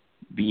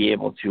be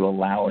able to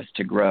allow us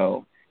to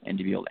grow and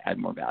to be able to add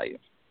more value.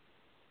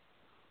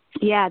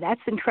 Yeah,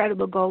 that's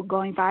incredible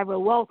going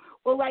viral.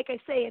 Well, like I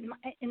say,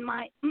 in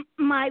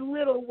my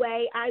little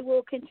way, I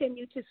will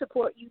continue to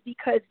support you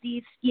because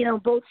these,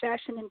 both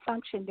fashion and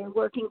function, they're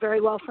working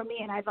very well for me,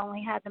 and I've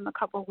only had them a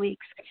couple of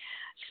weeks.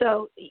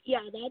 So yeah,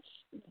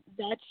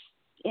 that's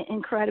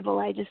incredible.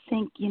 I just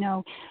think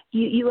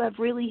you have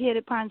really hit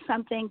upon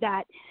something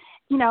that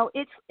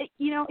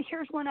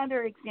here's one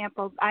other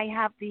example. I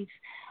have these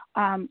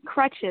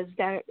crutches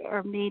that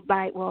are made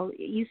by, it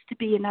used to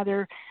be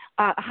another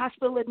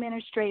hospital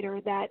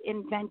administrator that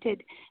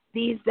invented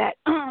these that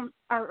are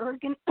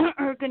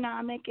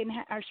ergonomic and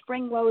are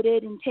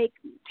spring-loaded and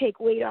take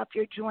weight off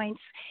your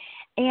joints.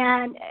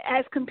 And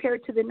as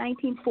compared to the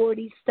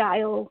 1940s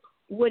style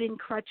wooden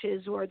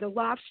crutches or the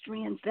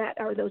Lofstrians that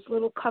are those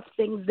little cuff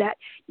things that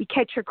you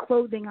catch your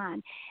clothing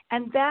on.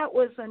 And that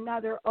was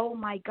another, oh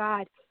my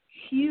God,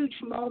 huge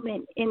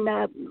moment in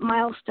the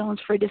milestones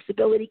for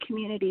disability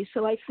community.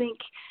 So I think,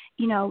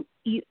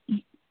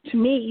 to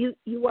me,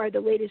 you are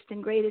the latest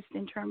and greatest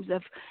in terms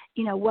of,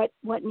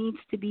 what needs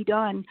to be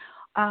done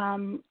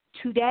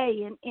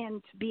today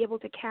and to be able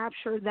to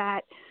capture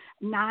that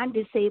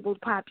non-disabled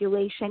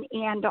population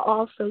and to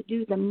also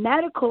do the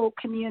medical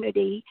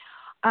community.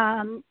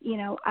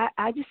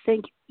 I just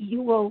think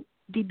you will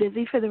be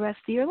busy for the rest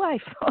of your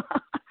life.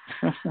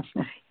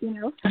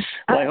 Well,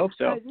 I hope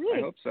so. Really.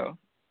 I hope so.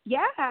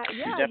 Yeah,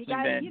 you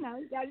got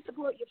to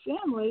support your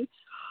family.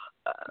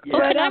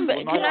 Can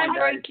I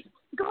break?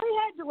 Go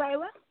ahead,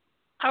 Delilah.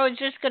 I was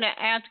just going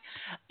to ask,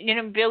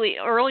 Billy,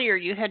 earlier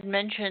you had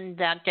mentioned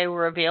that they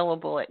were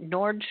available at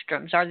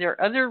Nordstrom's. Are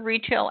there other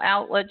retail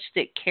outlets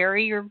that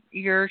carry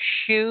your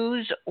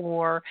shoes?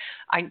 Or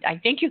I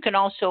think you can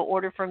also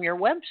order from your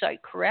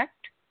website, correct?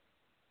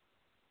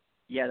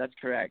 Yeah, that's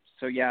correct.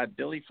 So,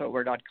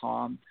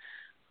 billyfootwear.com,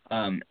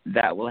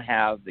 that will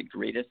have the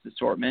greatest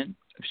assortment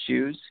of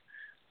shoes.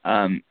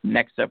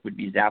 Next up would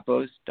be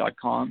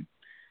zappos.com,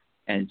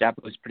 and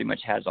Zappos pretty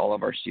much has all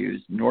of our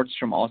shoes.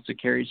 Nordstrom also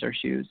carries our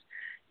shoes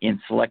in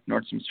select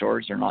Nordstrom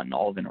stores. They're not in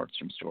all the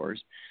Nordstrom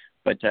stores,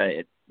 but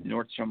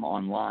Nordstrom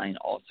online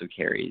also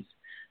carries.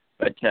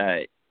 But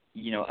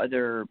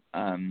other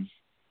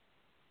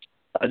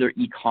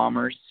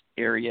e-commerce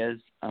areas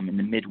in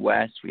the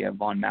Midwest, we have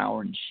Von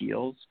Maur and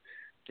Shields.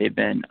 They've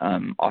been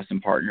awesome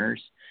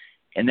partners,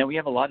 and then we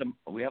have a lot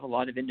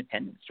of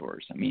independent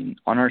stores. I mean,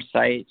 on our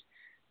site,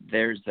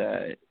 there's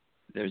a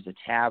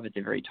tab at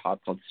the very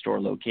top called Store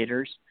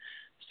Locators.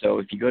 So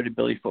if you go to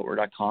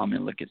billyfootwear.com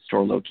and look at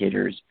Store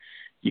Locators,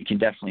 you can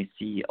definitely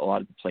see a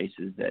lot of the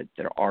places that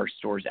there are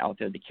stores out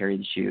there that carry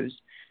the shoes.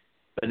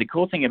 But the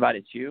cool thing about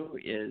it, too,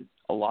 is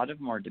a lot of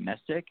them are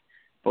domestic,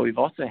 but we've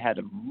also had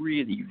a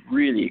really,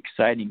 really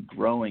exciting,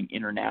 growing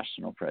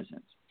international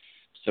presence.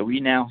 So we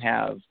now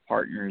have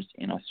partners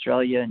in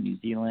Australia, New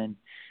Zealand,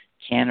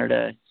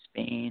 Canada,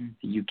 Spain,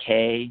 the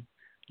UK,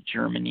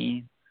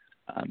 Germany,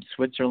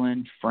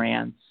 Switzerland,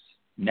 France,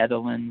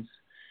 Netherlands,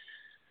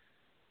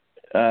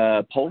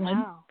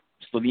 Poland,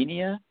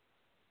 Slovenia.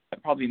 I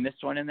probably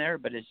missed one in there,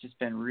 but it's just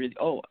been really,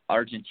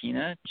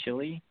 Argentina,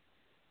 Chile.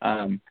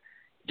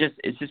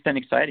 It's just been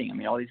exciting. I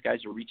mean, all these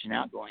guys are reaching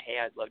out going, hey,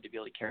 I'd love to be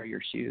able to carry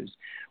your shoes.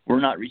 We're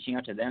not reaching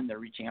out to them. They're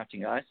reaching out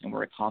to us, and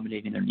we're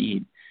accommodating their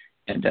need.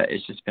 And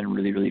it's just been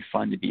really, really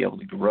fun to be able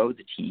to grow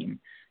the team,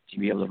 to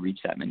be able to reach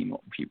that many more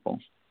people.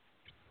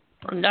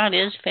 That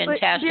is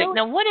fantastic. Bill,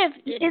 now, what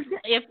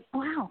if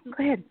wow,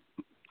 go ahead.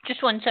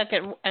 Just one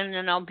second, and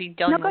then I'll be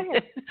done with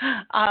it.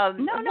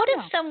 What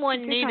if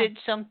someone needed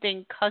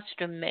something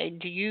custom made?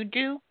 Do you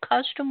do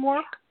custom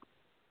work?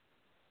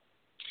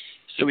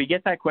 So we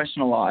get that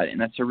question a lot,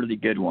 and that's a really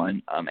good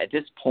one. At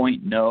this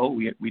point, no,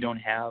 we don't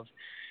have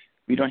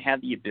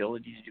the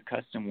ability to do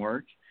custom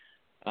work.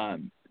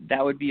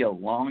 That would be a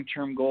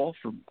long-term goal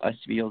for us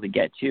to be able to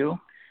get to.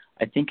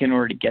 I think in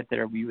order to get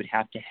there, we would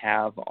have to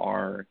have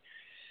our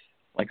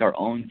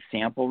own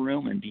sample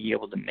room and be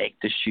able to make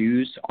the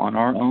shoes on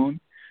our own.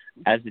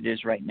 As it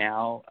is right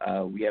now,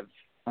 we have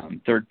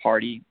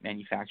third-party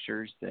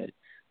manufacturers that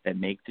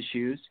make the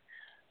shoes.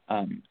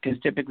 Because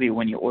typically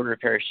when you order a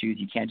pair of shoes,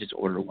 you can't just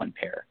order one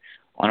pair.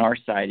 On our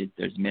side,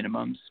 there's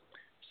minimums.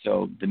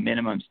 So the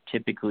minimums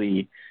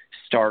typically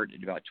start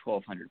at about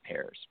 1,200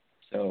 pairs.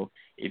 So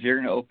if you're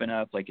going to open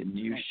up like a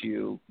new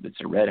shoe that's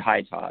a red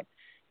high top,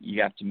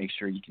 you have to make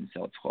sure you can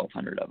sell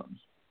 1,200 of them.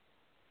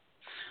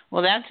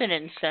 Well, that's an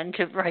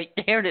incentive right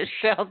there to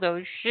sell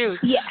those shoes.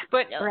 Yeah,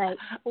 but right.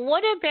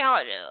 What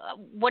about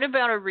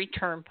a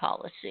return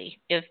policy?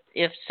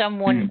 If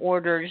someone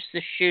orders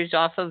the shoes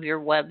off of your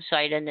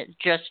website and it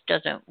just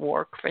doesn't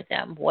work for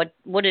them,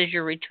 what is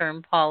your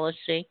return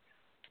policy?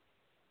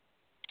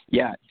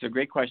 Yeah, it's a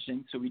great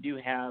question. So we do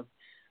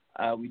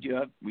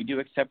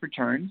accept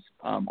returns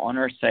on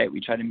our site. We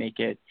try to make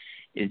it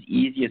as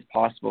easy as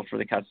possible for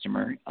the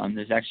customer.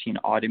 There's actually an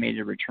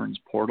automated returns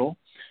portal.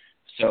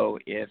 So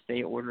if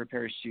they order a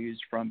pair of shoes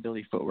from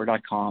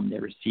BillyFootwear.com, they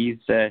receive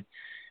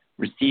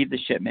the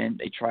shipment,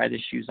 they try the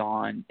shoes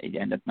on, they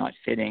end up not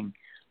fitting.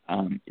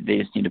 They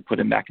just need to put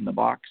them back in the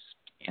box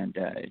and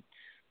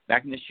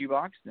back in the shoe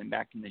box, then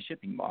back in the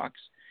shipping box,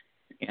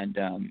 and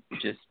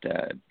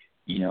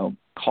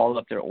call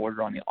up their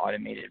order on the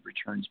automated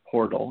returns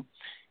portal.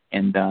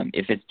 And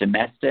if it's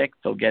domestic,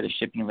 they'll get a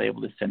shipping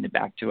label to send it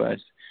back to us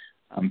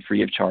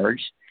free of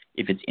charge.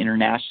 If it's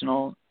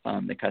international,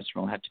 the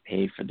customer will have to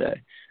pay for the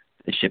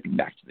shipping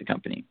back to the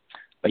company.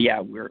 But yeah,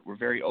 we're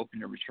very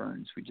open to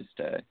returns. We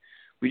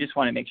just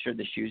want to make sure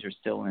the shoes are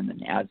still in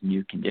an as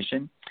new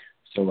condition,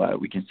 so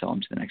we can sell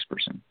them to the next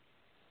person.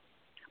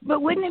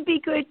 But wouldn't it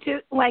be good to,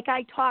 like,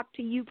 I talked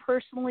to you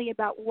personally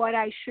about what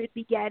I should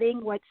be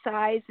getting, what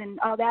size and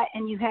all that,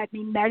 and you had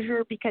me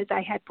measure because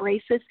I had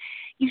braces.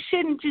 You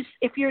shouldn't just,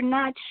 if you're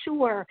not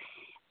sure,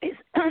 is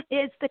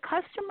the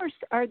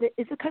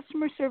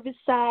customer service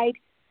side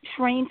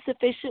trained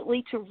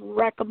sufficiently to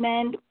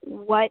recommend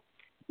what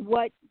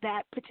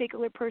that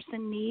particular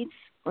person needs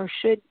or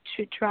should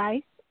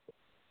try?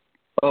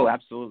 Oh,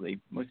 absolutely.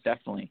 Most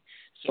definitely.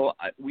 So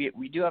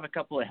we do have a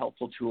couple of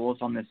helpful tools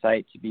on the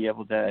site to be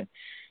able to,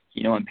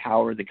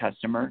 empower the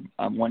customer.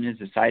 One is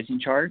a sizing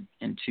chart,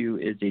 and two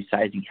is a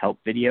sizing help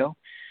video.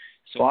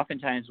 So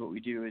oftentimes what we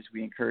do is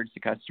we encourage the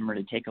customer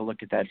to take a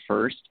look at that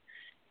first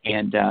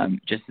and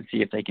just to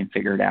see if they can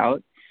figure it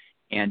out.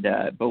 And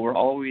but we're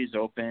always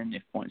open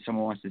if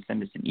someone wants to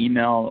send us an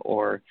email,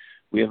 or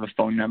we have a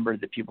phone number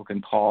that people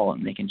can call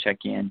and they can check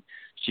in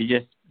to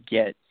just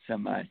get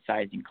some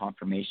sizing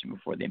confirmation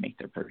before they make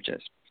their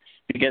purchase.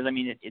 Because,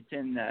 it's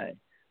in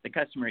the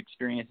customer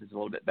experience is a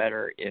little bit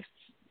better if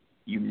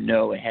you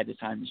know ahead of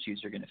time the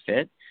shoes are going to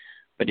fit.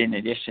 But in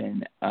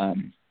addition,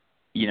 when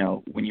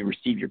you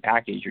receive your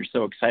package, you're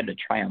so excited to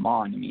try them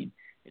on.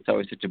 It's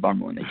always such a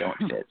bummer when they don't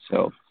fit.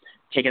 So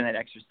taking that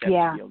extra step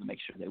to be able to make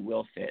sure they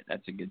will fit,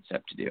 that's a good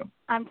step to do.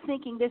 I'm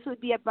thinking this would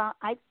be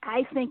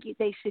I think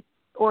they should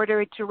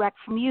order it direct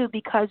from you,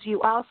 because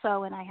you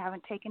also, and I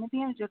haven't taken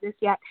advantage of this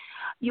yet,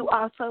 you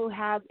also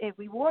have a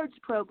rewards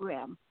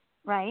program,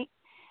 right?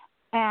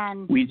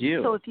 And we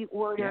do. So if you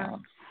order,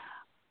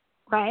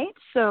 right?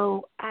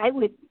 So I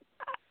would,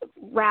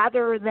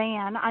 rather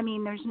than,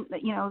 there's,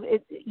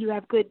 you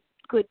have good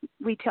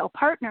retail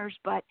partners,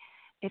 but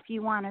if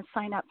you want to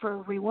sign up for a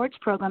rewards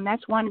program,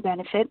 that's one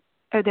benefit.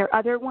 Are there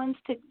other ones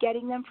to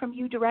getting them from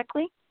you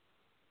directly?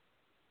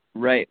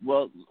 Right.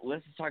 Well,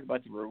 let's just talk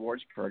about the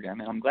rewards program,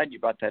 and I'm glad you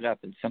brought that up.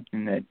 It's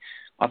something that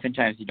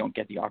oftentimes you don't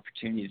get the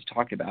opportunity to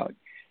talk about.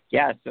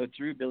 Yeah, so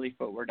through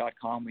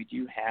BillyFootwear.com, we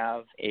do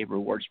have a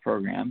rewards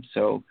program.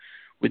 So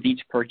with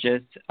each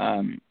purchase,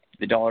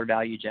 the dollar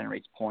value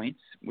generates points,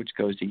 which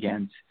goes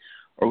against,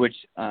 or which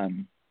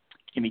can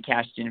be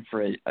cashed in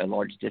for a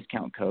large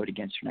discount code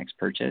against your next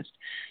purchase.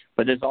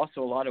 But there's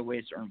also a lot of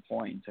ways to earn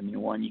points.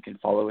 One, you can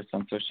follow us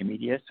on social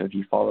media. So if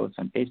you follow us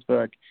on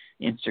Facebook,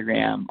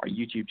 Instagram, our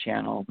YouTube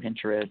channel,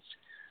 Pinterest,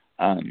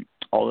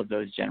 all of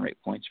those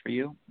generate points for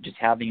you. Just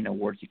having an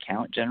awards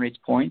account generates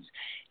points.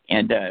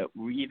 And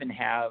we even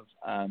have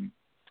a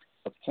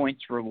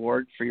points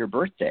reward for your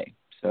birthday.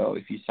 So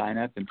if you sign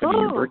up and put in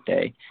your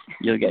birthday,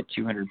 you'll get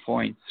 200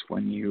 points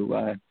when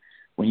you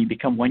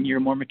become 1 year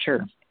more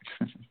mature.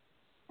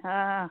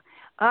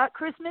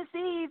 Christmas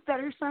Eve,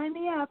 better sign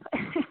me up.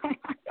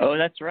 Oh,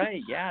 that's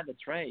right. Yeah,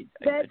 that's right.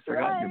 I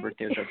forgot right. Your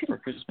birthday was for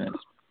Christmas.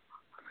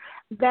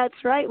 That's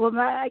right. Well,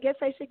 I guess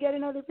I should get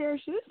another pair of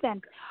shoes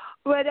then.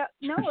 But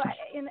no,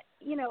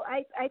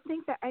 I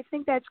think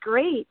that's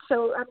great.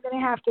 So I'm going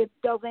to have to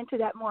delve into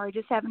that more. I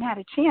just haven't had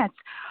a chance.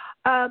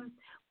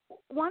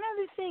 One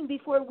other thing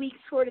before we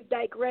sort of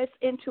digress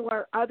into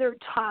our other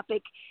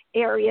topic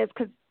areas,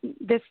 because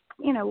this,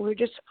 we're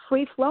just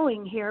free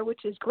flowing here,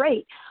 which is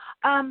great.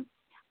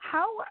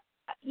 How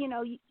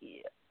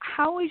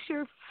is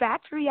your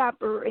factory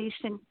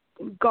operation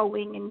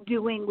going and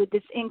doing with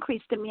this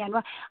increased demand?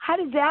 How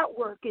does that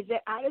work? Is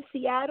it out of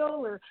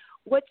Seattle, or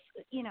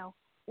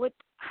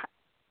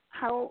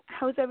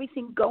how's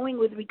everything going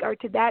with regard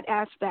to that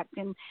aspect?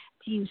 And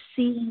do you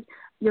see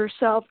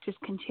yourself just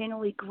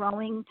continually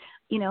growing,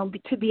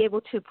 to be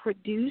able to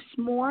produce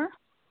more?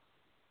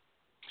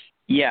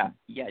 Yeah,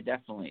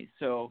 definitely.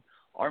 So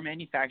our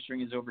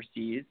manufacturing is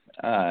overseas.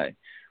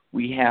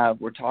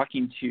 We're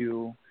talking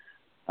to,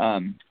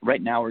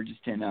 right now we're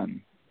just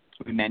in,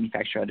 we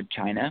manufacture out of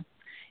China,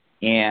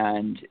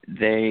 and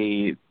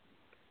they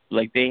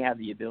have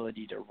the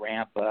ability to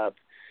ramp up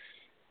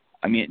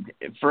I mean,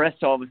 for us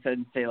to all of a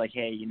sudden say like,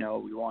 hey,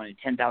 we wanted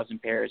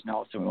 10,000 pairs and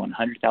also we want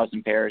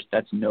 100,000 pairs,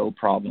 that's no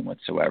problem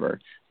whatsoever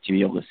to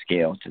be able to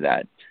scale to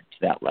that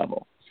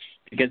level.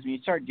 Because when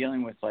you start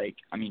dealing with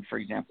for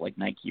example, like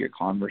Nike or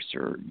Converse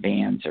or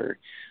Vans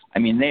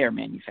they are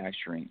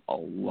manufacturing a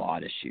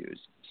lot of shoes.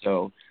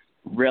 So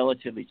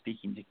relatively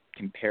speaking,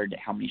 compared to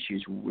how many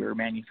shoes we're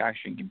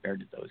manufacturing compared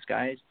to those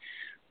guys,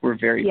 we're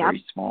very,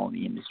 very small in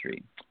the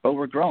industry. But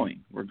we're growing.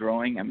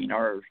 I mean,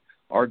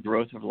 our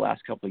growth over the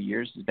last couple of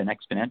years has been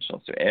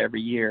exponential. So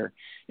every year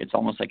it's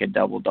almost like a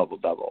double.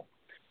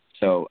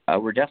 So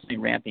we're definitely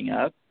ramping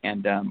up,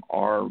 and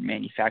our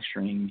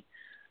manufacturing,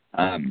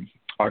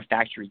 our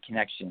factory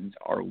connections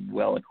are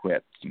well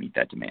equipped to meet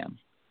that demand.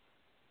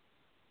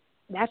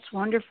 That's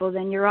wonderful.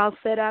 Then you're all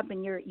set up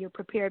and you're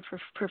prepared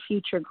for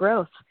future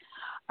growth.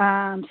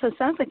 So it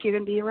sounds like you're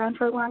going to be around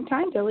for a long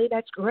time, Billy.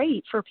 That's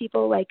great for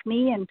people like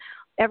me and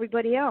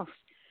everybody else.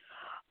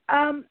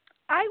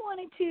 I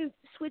wanted to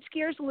switch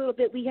gears a little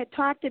bit. We had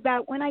talked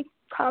about when I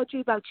called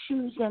you about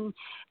shoes, and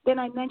then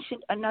I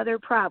mentioned another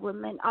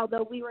problem. And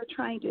although we were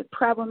trying to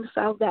problem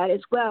solve that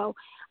as well,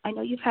 I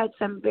know you've had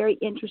some very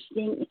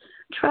interesting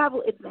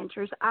travel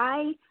adventures.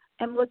 I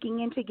am looking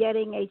into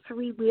getting a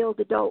 3-wheeled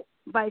adult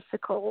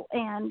bicycle,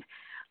 and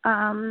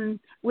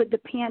with the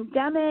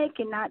pandemic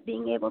and not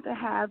being able to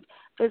have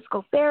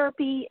physical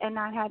therapy and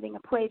not having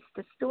a place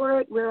to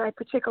store it where I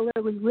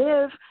particularly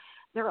live,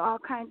 there are all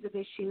kinds of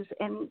issues.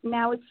 And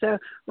now it's a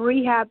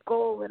rehab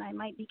goal, and I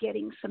might be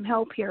getting some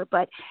help here.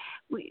 But,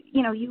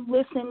 you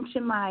listen to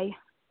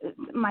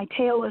my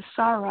tale of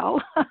sorrow,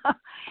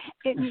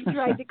 and you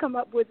tried to come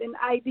up with an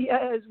idea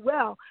as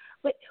well.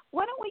 But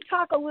why don't we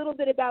talk a little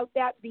bit about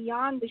that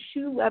beyond the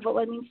shoe level?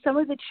 I mean, some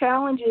of the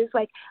challenges,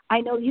 like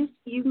I know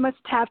you must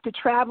have to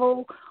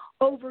travel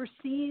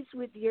overseas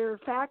with your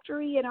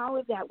factory and all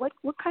of that. What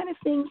kind of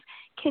things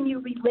can you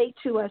relate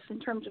to us in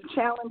terms of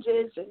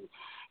challenges and,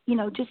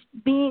 just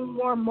being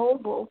more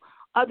mobile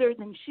other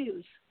than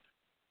shoes?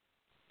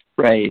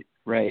 Right.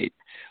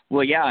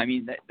 Well, yeah, I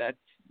mean,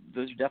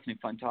 those are definitely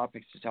fun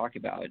topics to talk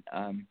about.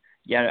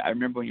 I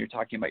remember when you were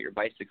talking about your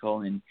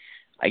bicycle, and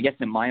I guess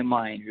in my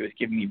mind, it was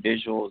giving me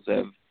visuals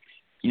of,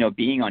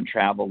 being on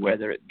travel,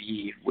 whether it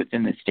be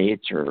within the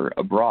States or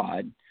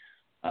abroad.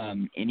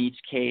 In each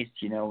case,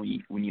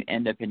 when you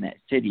end up in that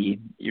city,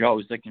 you're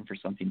always looking for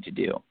something to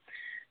do.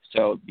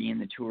 So being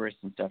the tourists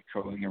and stuff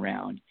going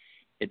around,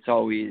 it's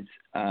always,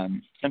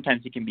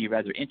 sometimes it can be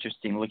rather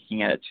interesting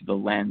looking at it through the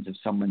lens of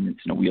someone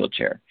that's in a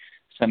wheelchair.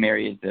 Some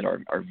areas that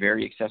are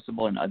very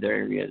accessible and other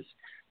areas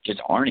just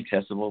aren't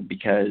accessible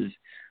because,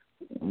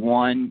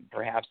 one,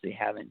 perhaps they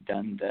haven't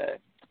done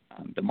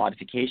the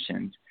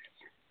modifications,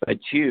 but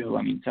two,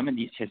 I mean, some of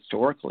these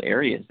historical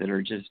areas that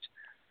are just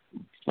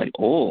like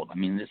old, I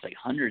mean, it's like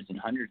hundreds and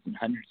hundreds and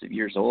hundreds of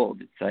years old.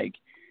 It's like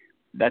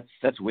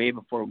that's way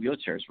before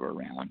wheelchairs were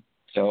around.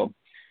 So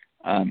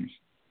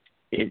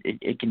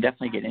it can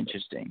definitely get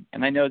interesting.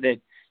 And I know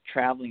that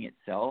traveling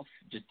itself,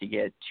 just to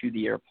get to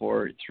the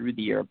airport, through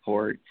the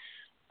airport,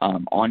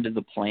 onto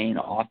the plane,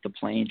 off the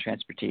plane,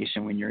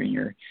 transportation when you're in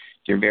your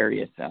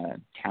various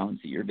towns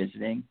that you're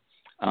visiting,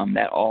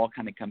 that all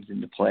kind of comes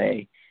into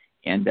play.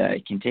 And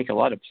it can take a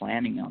lot of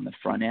planning on the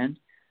front end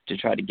to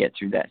try to get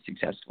through that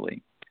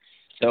successfully.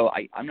 So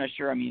I'm not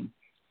sure. I mean,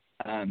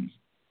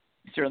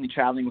 certainly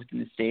traveling within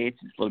the States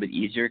is a little bit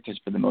easier because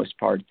for the most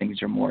part,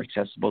 things are more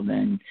accessible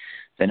than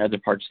other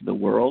parts of the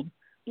world.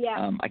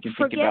 Yeah. I can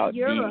think about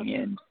Europe. being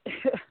in.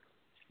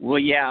 Well,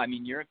 yeah, I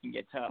mean, Europe can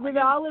get tough. With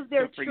all of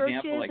their for churches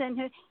example,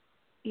 and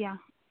yeah.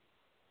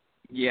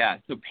 Yeah,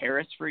 so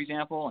Paris, for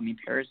example, I mean,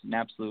 Paris is an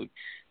absolute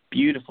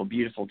beautiful,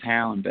 beautiful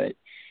town, but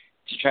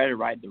to try to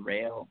ride the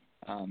rail,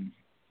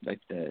 like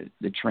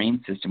the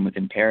train system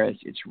within Paris,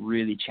 it's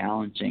really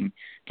challenging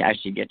to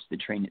actually get to the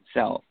train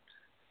itself.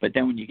 But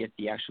then when you get to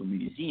the actual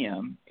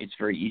museum, it's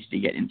very easy to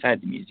get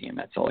inside the museum.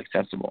 That's all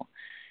accessible.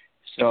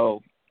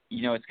 So,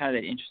 it's kind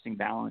of that interesting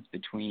balance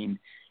between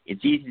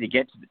it's easy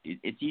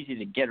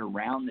to get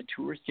around the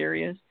tourist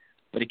areas,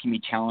 but it can be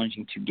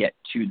challenging to get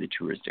to the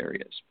tourist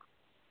areas.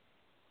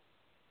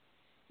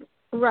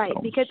 Right,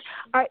 So. because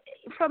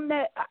from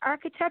the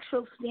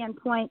architectural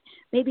standpoint,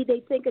 maybe they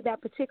think of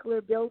that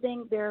particular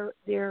building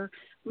they're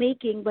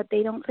making, but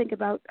they don't think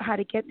about how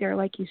to get there,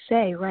 like you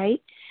say,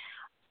 right?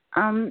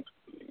 I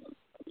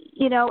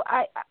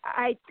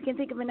can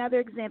think of another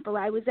example.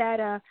 I was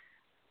at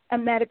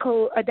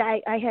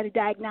I had a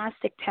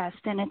diagnostic test,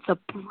 and it's a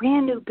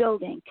brand new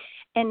building.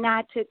 And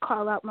not to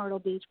call out Myrtle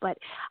Beach, but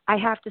I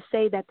have to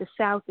say that the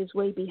South is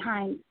way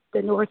behind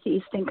the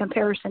Northeast in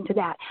comparison to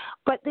that.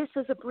 But this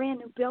is a brand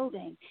new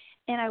building.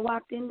 And I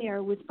walked in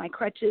there with my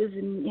crutches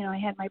and, I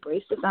had my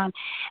braces on,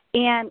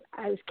 and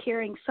I was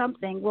carrying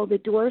something. Well, the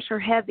doors are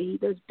heavy,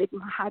 those big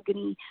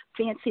mahogany,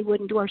 fancy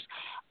wooden doors.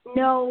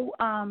 No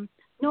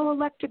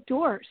electric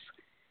doors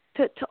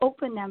to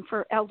open them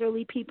for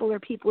elderly people or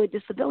people with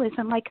disabilities.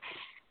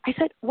 I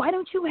said, why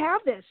don't you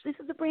have this? This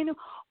is a brand new.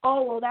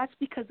 Oh, well, that's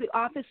because the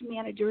office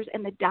managers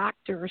and the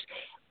doctors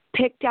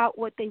picked out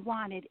what they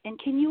wanted. And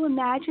can you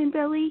imagine,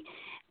 Billy,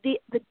 the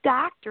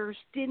doctors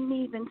didn't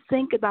even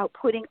think about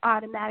putting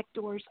automatic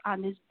doors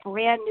on this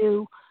brand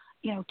new,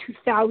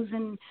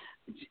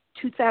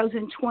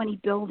 2020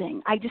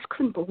 building. I just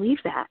couldn't believe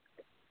that.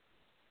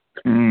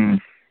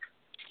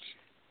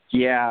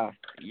 Yeah.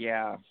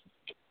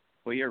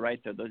 Well, you're right,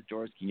 though. Those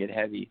doors can get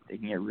heavy. They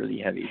can get really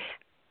heavy.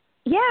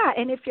 Yeah,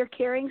 and if you're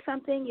carrying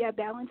something, you have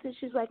balance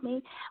issues like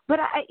me.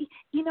 But I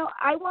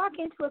walk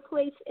into a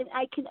place and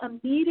I can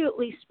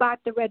immediately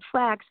spot the red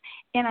flags,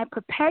 and I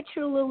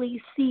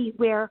perpetually see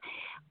where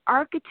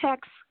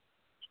architects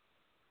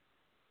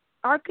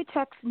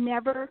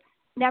never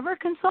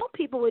consult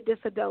people with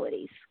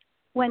disabilities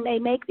when they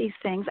make these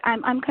things.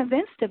 I'm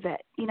convinced of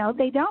it.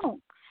 They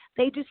don't.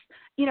 They just,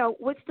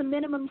 what's the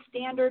minimum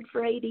standard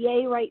for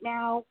ADA right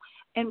now,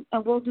 and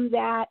we'll do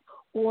that.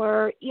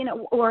 Or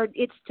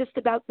it's just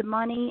about the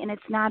money, and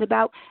it's not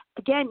about,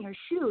 again, your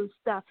shoes.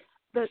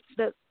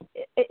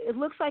 It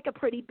looks like a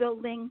pretty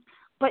building,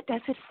 but does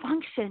it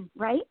function,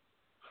 right?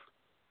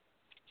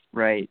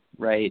 Right.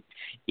 I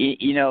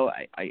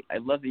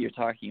love that you're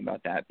talking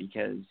about that,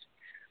 because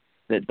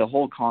the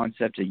whole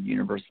concept of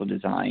universal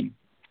design,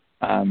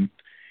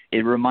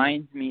 it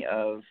reminds me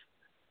of,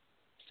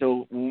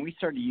 so when we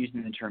started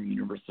using the term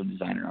universal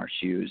design in our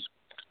shoes,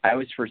 I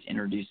was first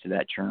introduced to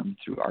that term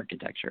through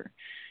architecture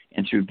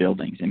and through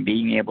buildings, and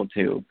being able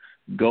to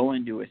go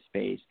into a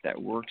space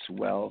that works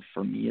well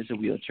for me as a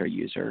wheelchair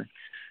user,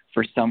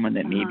 for someone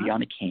that may be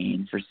on a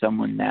cane, for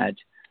someone that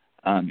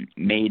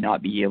may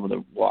not be able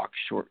to walk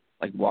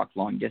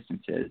long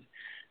distances,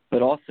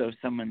 but also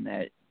someone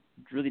that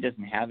really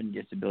doesn't have any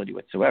disability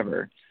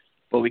whatsoever,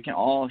 but we can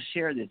all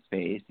share this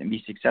space and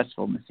be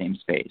successful in the same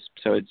space.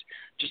 So it's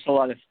just a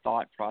lot of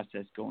thought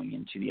process going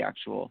into the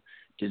actual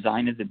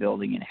design of the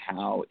building and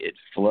how it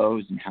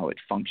flows and how it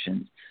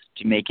functions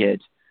to make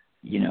it,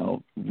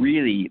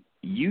 really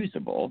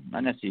usable,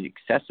 not necessarily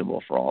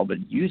accessible for all, but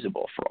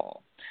usable for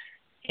all.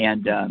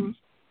 And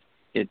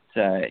it's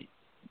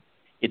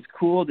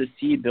cool to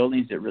see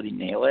buildings that really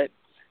nail it.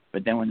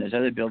 But then when there's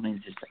other buildings,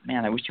 it's like,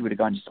 man, I wish you would have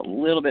gone just a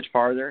little bit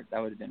farther.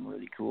 That would have been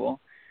really cool.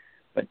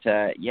 But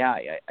I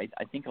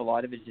think a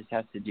lot of it just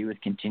has to do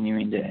with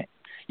continuing to,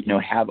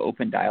 have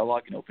open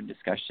dialogue and open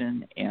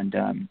discussion, and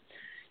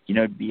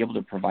be able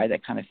to provide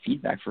that kind of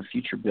feedback for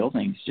future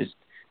buildings. Just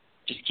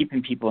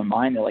keeping people in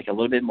mind that, like, a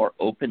little bit more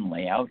open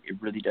layout, it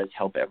really does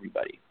help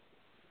everybody.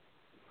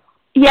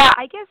 Yeah,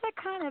 I guess that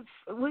kind of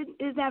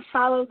does that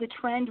follow the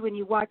trend when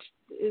you watch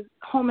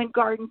home and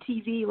garden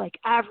TV? Like,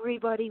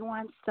 everybody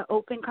wants the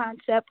open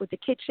concept with the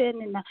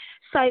kitchen and the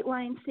sight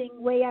line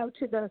thing way out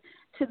to the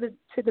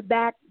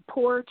back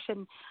porch,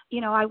 and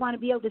I want to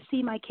be able to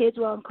see my kids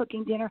while I'm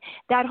cooking dinner.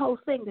 That whole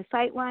thing, the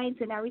sight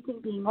lines and everything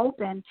being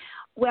open.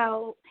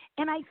 Well,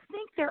 and I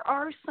think there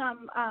are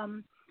some.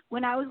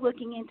 When I was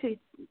looking into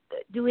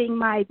doing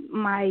my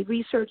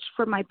research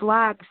for my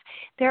blogs,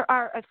 there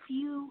are a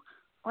few,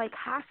 like,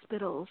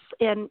 hospitals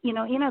and,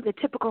 the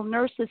typical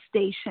nurses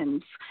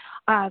stations,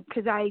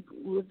 because I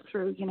lived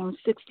through,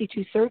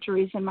 62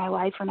 surgeries in my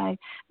life, and I've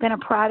been a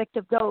product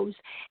of those.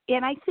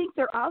 And I think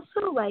they're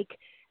also, like,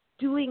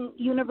 doing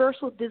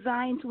universal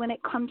designs when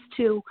it comes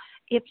to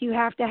if you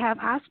have to have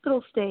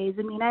hospital stays.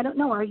 I mean, I don't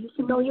know. Are you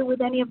familiar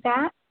with any of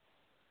that?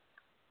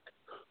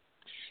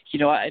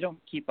 I don't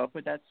keep up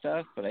with that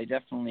stuff, but I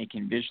definitely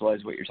can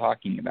visualize what you're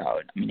talking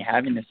about. I mean,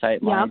 having the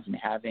sight lines and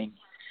having,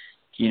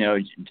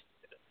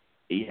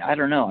 I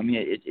don't know. I mean,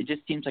 it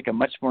just seems like a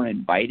much more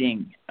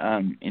inviting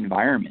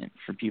environment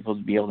for people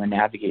to be able to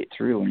navigate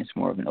through, and it's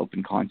more of an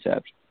open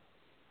concept.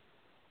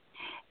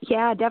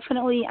 Yeah,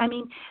 definitely. I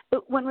mean,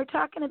 but when we're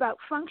talking about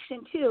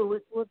function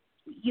too, we'll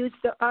use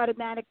the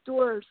automatic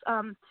doors.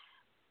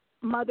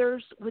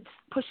 Mothers with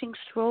pushing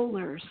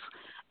strollers,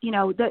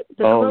 the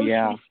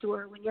grocery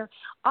store, when you're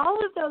all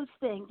of those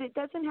things. It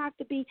doesn't have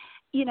to be,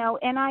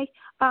 and I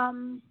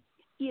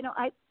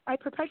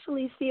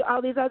perpetually see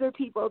all these other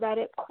people that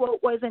it, quote,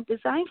 wasn't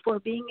designed for,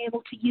 being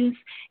able to use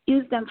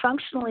them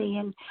functionally.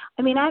 And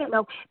I mean, I don't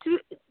know.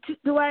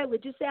 Delilah,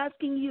 just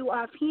asking you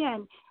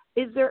offhand,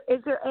 is there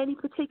any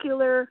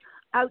particular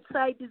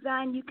outside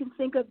design you can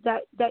think of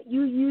that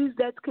you use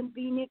that's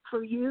convenient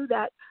for you,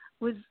 that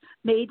was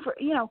made for,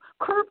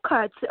 curb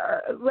cuts,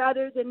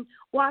 rather than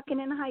walking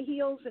in high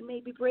heels and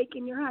maybe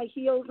breaking your high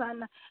heels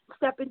on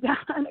stepping down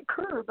on a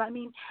curb? I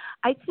mean,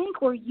 I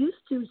think we're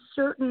used to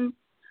certain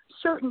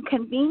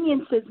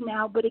conveniences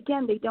now, but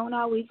again, they don't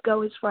always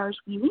go as far as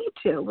we need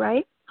to,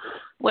 right?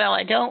 Well,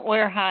 I don't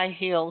wear high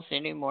heels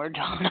anymore,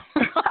 Donna.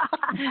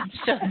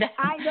 So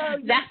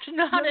that's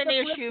not an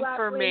issue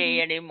for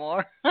me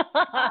anymore.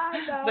 I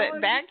know,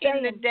 but back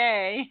in the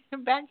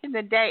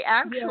day,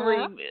 actually,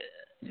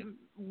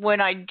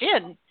 when I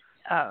did,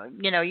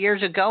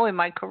 years ago in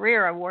my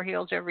career, I wore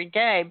heels every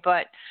day,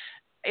 but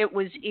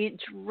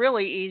it's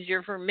really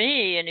easier for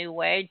me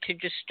anyway to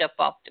just step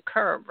off the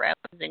curb rather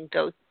than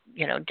go,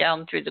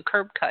 down through the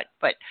curb cut.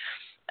 But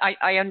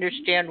I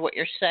understand what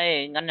you're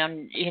saying, and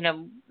I'm,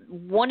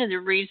 one of the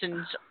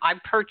reasons I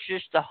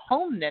purchased the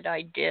home that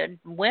I did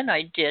when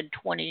I did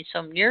 20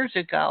 some years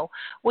ago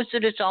was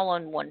that it's all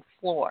on one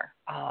floor.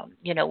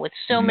 With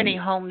so many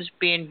homes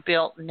being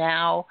built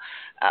now,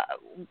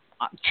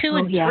 2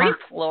 and 3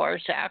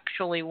 floors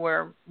actually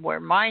where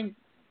my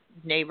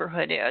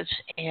neighborhood is,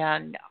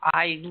 and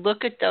I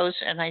look at those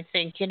and I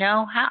think,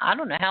 I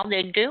don't know how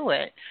they do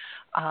it.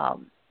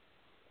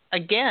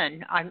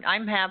 Again,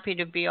 I'm happy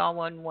to be all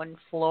on one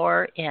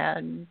floor,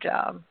 and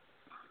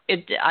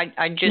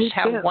I just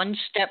have one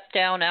step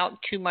down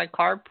out to my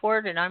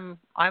carport, and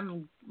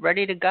I'm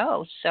ready to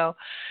go. So,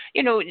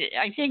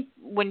 I think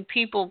when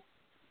people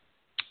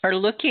are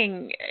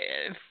looking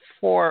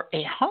for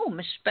a home,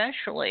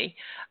 especially,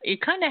 you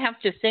kind of have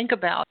to think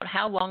about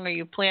how long are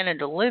you planning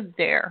to live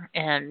there,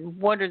 and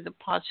what are the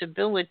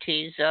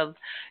possibilities of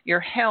your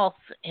health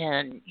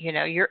and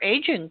your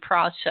aging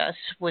process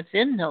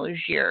within those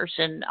years.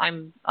 And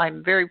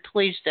I'm very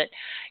pleased that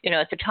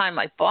at the time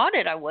I bought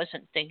it, I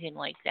wasn't thinking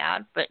like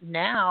that, but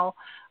now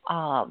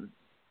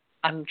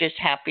I'm just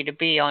happy to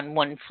be on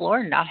one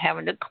floor and not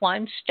having to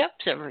climb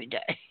steps every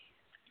day.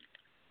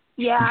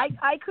 Yeah,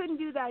 I couldn't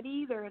do that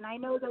either, and I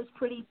know those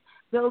pretty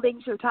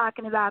buildings you're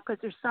talking about, because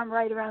there's some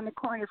right around the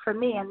corner from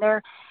me, and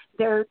they're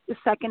the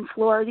second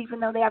floors, even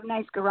though they have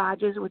nice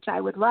garages, which I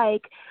would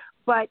like,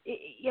 but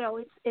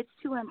it's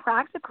too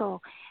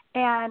impractical.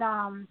 And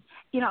I'm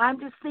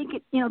just thinking,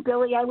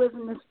 Billy, I live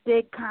in this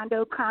big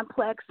condo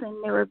complex,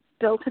 and they were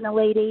built in the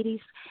late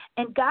 80s,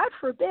 and God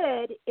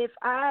forbid if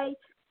I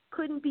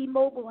couldn't be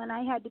mobile and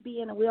I had to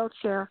be in a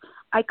wheelchair,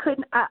 I'd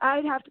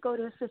have to go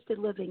to assisted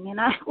living,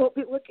 and I will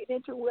be looking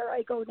into where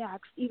I go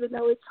next, even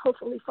though it's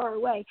hopefully far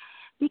away,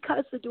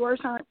 because the doors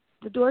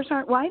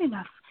aren't wide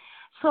enough.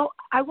 So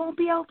I won't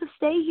be able to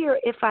stay here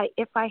if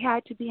I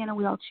had to be in a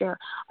wheelchair.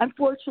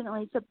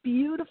 Unfortunately, it's a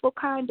beautiful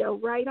condo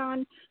right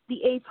on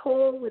the 8th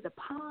hole with a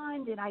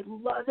pond, and I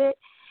love it.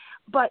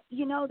 But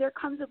there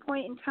comes a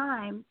point in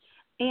time,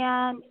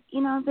 and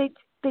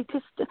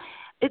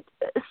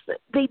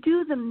they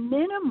do the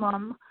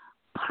minimum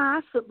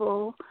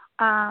possible,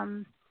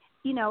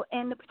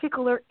 in the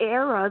particular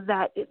era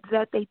that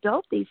they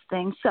built these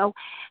things. So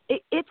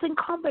it's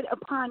incumbent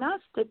upon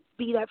us to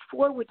be that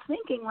forward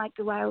thinking, like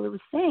Delilah was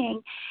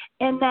saying,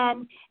 and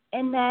then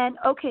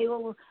okay,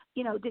 well,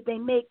 did they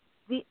make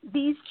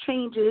these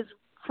changes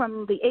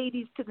from the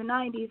 80s to the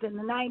 90s and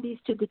the 90s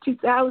to the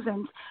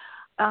 2000s?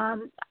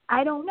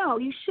 I don't know.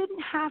 You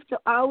shouldn't have to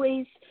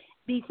always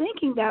be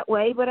thinking that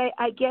way, but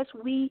I guess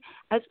we,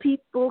 as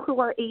people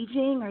who are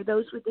aging or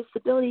those with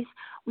disabilities,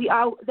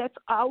 that's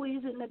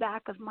always in the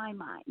back of my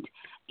mind.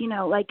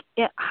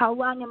 How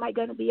long am I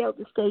going to be able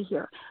to stay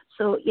here?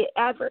 So you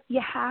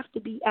have to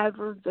be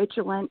ever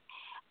vigilant,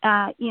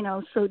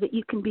 so that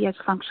you can be as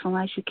functional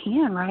as you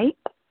can, right?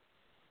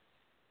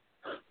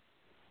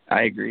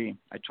 I agree.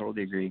 I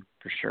totally agree,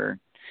 for sure.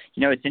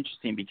 It's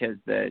interesting because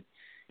the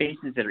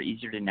spaces that are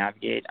easier to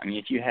navigate,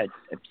 if you had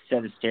a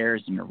set of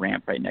stairs and a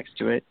ramp right next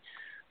to it,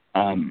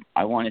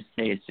 I want to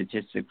say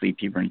statistically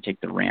people are going to take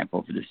the ramp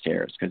over the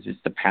stairs because it's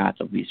the path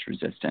of least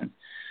resistance.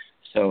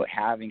 So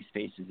having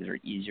spaces that are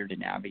easier to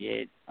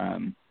navigate,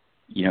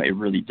 it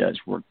really does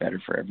work better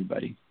for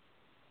everybody.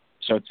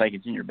 So it's like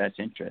it's in your best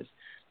interest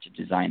to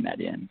design that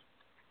in.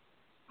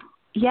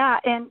 Yeah,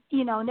 and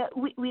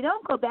we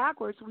don't go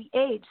backwards, we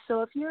age.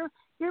 So if you're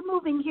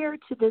moving here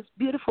to this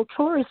beautiful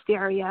tourist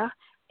area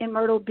in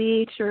Myrtle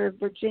Beach or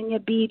Virginia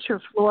Beach or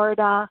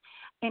Florida,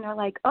 and are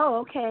like, oh,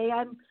 okay,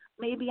 I'm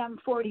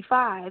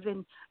 45,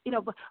 and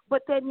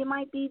but then you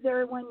might be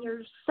there when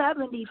you're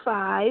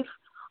 75.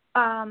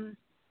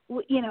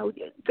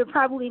 They're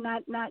probably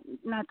not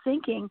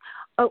thinking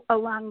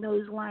along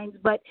those lines,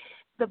 but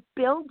the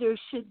builders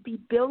should be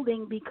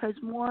building because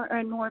more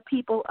and more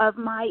people of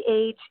my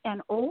age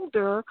and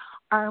older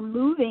are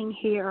moving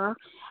here,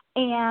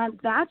 and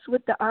that's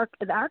what the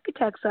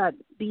architects ought to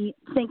be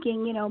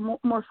thinking,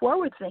 more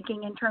forward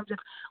thinking in terms of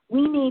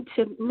we need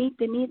to meet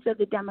the needs of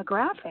the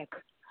demographic.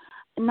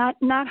 Not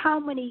how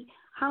many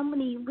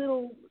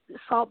little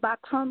salt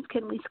box homes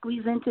can we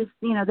squeeze into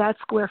that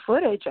square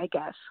footage, I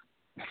guess.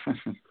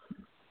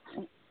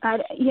 I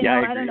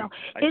don't know.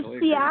 Is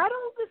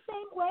Seattle the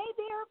same way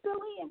there,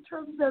 Billy, in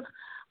terms of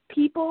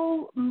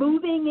people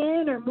moving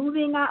in or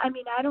moving out?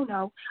 I don't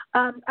know.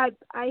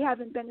 I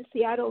haven't been to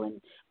Seattle and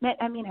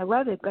I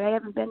love it, but I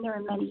haven't been there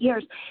in many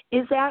years.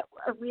 Is that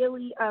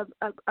really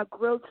a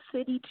growth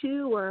city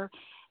too, or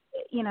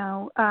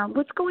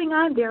what's going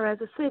on there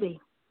as a city?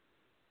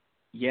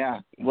 Yeah,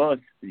 well,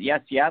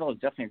 Seattle is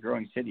definitely a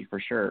growing city for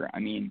sure.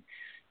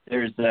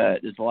 There's a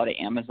lot of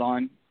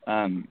Amazon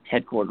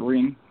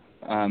headquartering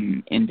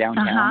in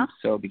downtown.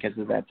 So because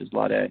of that, there's a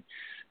lot of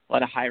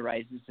high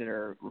rises that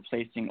are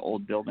replacing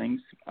old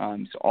buildings.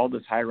 So all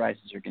those high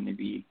rises are going to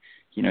be,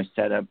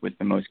 set up with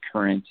the most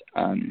current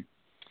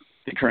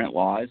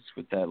laws,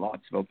 with the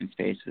lots of open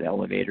space with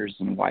elevators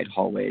and wide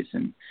hallways,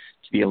 and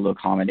to be able to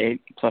accommodate,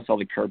 plus all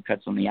the curb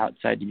cuts on the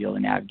outside to be able to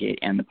navigate,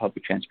 and the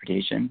public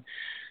transportation.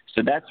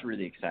 So that's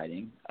really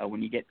exciting.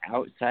 When you get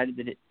outside of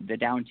the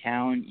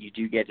downtown, you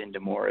do get into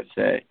more of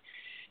the,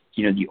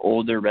 the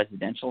older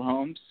residential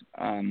homes,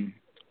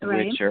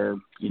 Right. which are,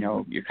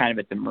 you're kind of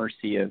at the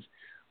mercy of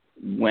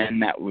when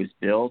that was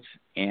built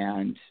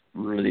and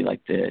really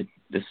like the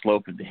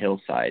slope of the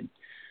hillside.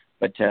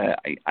 But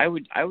I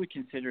would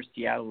consider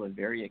Seattle a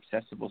very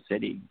accessible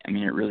city. I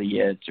mean, it really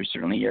is. There's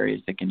certainly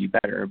areas that can do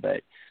better,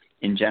 but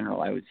in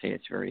general, I would say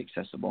it's very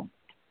accessible.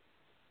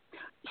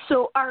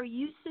 So are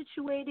you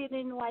situated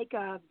in like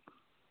a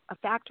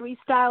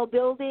factory-style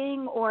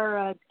building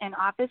or an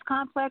office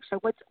complex, or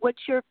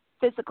what's your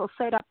physical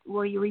setup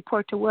where you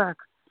report to work?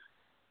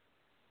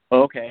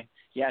 Okay.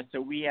 Yeah,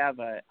 so we have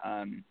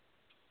an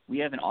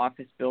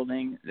office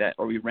building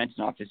we rent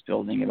an office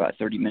building about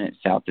 30 minutes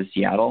south of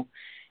Seattle.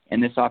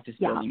 And this office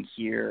building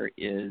here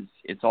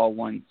it's all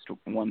one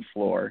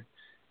floor,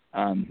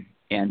 and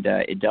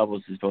it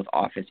doubles as both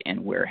office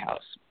and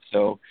warehouse.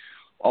 So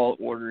all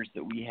orders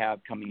that we have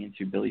coming in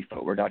through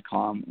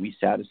BillyFootwear.com, we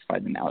satisfy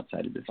them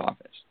outside of this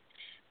office.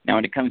 Now,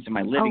 when it comes to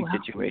my living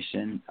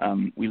situation,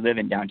 we live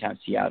in downtown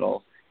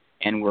Seattle,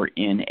 and we're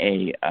in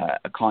a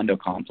condo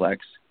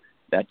complex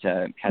that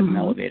has an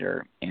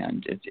elevator,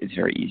 and it's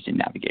very easy to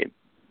navigate.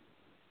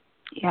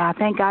 Yeah,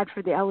 thank God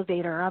for the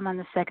elevator. I'm on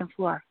the second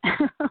floor.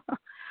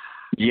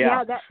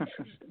 Yeah,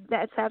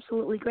 that's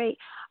absolutely great.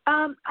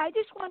 I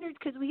just wondered,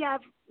 because we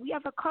have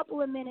a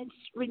couple of minutes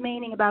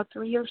remaining, about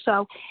 3 or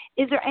so.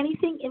 Is there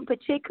anything in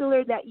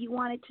particular that you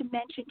wanted to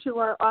mention to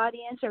our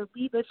audience or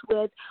leave us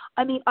with?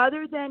 I mean,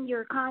 other than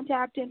your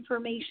contact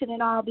information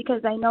and all,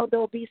 because I know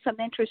there'll be some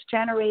interest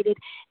generated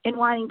in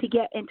wanting to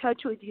get in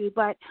touch with you.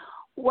 But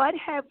what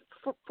have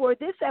for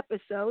this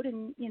episode,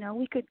 and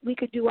we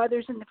could do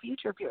others in the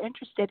future if you're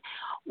interested.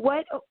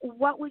 What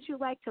would you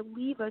like to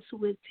leave us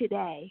with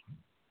today?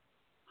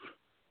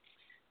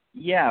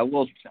 Yeah,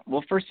 well,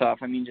 first off,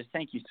 I mean, just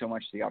thank you so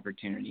much for the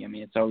opportunity. I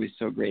mean, it's always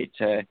so great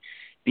to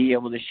be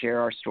able to share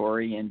our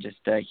story and just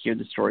hear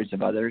the stories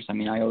of others. I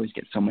mean, I always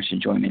get so much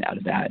enjoyment out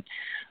of that.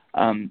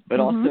 But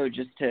also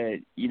just to,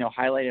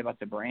 highlight about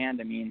the brand.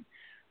 I mean,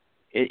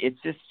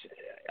 it's just,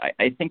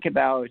 I think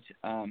about,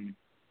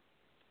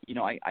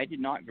 I did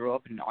not grow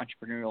up in an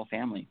entrepreneurial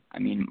family. I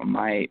mean,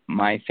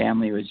 my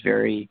family was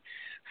very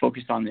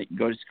focused on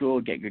go to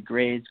school, get good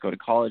grades, go to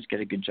college,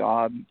 get a good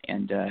job,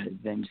 and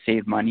then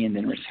save money and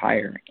then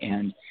retire.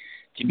 And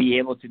to be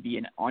able to be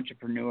an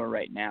entrepreneur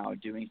right now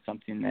doing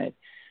something that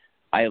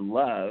I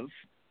love,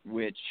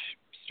 which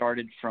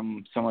started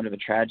from somewhat of a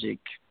tragic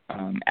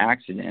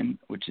accident,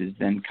 which is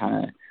then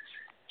kind of,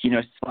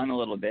 spun a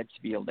little bit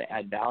to be able to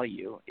add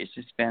value. It's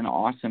just been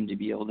awesome to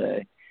be able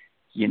to,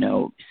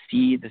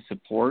 see the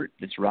support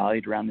that's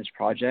rallied around this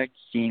project,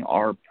 seeing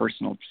our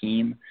personal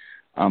team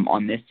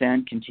on this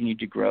end continue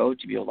to grow,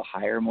 to be able to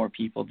hire more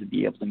people, to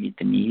be able to meet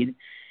the need,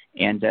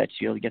 and to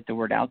be able to get the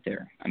word out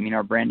there. I mean,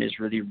 our brand is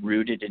really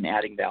rooted in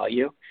adding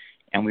value,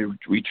 and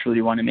we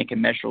truly want to make a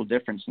measurable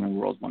difference in the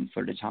world one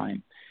foot at a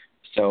time.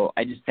 So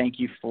I just thank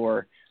you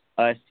for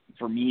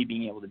me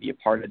being able to be a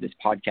part of this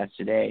podcast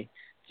today,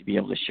 to be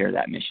able to share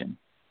that mission.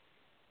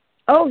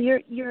 Oh,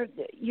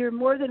 you're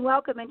more than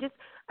welcome. And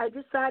I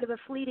just thought of a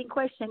fleeting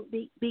question.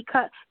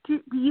 Because do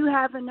you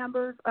have a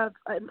number of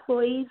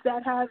employees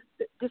that have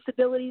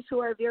disabilities who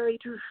are very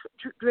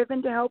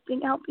driven to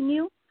helping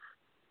you?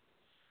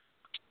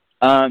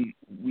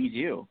 We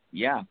do.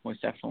 Yeah,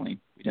 most definitely.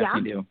 We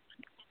definitely do.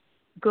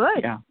 Good.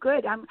 Yeah.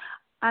 Good.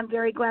 I'm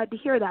very glad to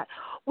hear that.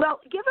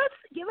 Well, give us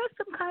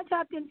some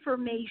contact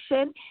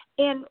information,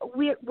 and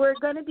we're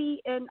going to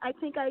be. And I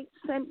think I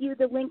sent you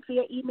the link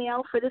via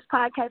email for this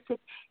podcast. If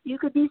you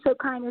could be so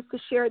kind as to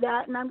share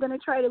that, and I'm going to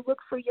try to look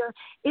for your.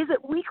 Is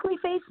it weekly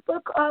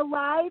Facebook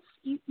lives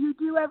you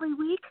do every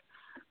week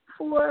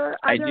for?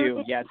 I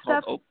do. Yeah, it's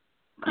called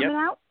coming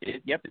out.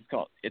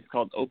 It's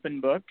called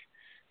Open Book.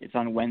 It's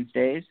on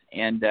Wednesdays,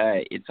 and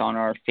it's on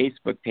our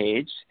Facebook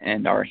page,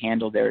 and our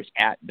handle there is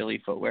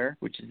 @BillyFootwear,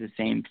 which is the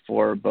same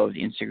for both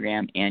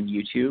Instagram and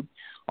YouTube.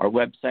 Our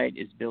website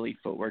is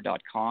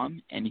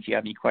BillyFootwear.com, and if you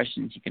have any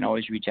questions, you can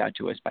always reach out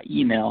to us by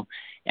email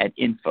at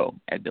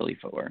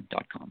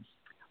info@BillyFootwear.com.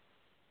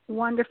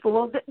 Wonderful.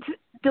 Well,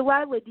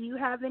 Delilah, do you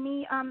have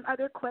any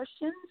other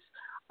questions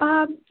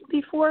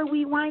before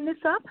we wind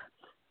this up?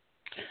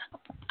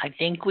 I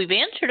think we've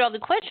answered all the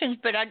questions,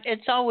 but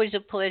it's always a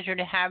pleasure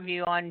to have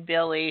you on,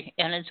 Billy,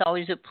 and it's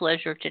always a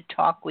pleasure to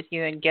talk with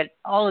you and get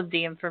all of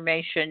the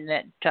information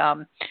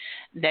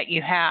that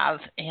you have,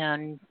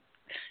 and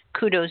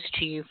kudos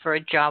to you for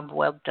a job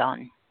well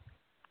done.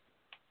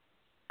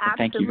 Absolutely.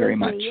 Thank you very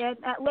much. And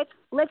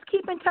let's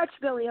keep in touch,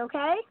 Billy,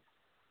 okay?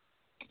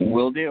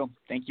 Will do.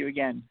 Thank you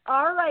again.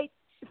 All right.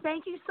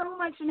 Thank you so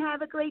much, and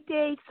have a great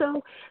day.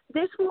 So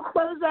this will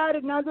close out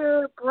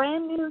another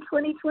brand new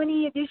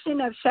 2020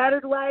 edition of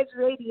Shattered Lives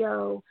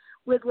Radio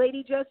with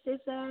Lady Justice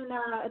and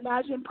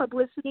Imagine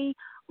Publicity.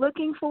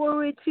 Looking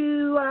forward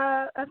to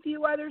a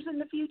few others in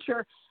the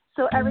future.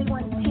 So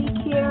everyone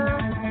take care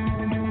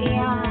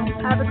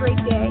and have a great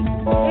day.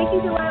 Thank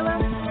you,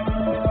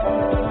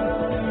 Delilah.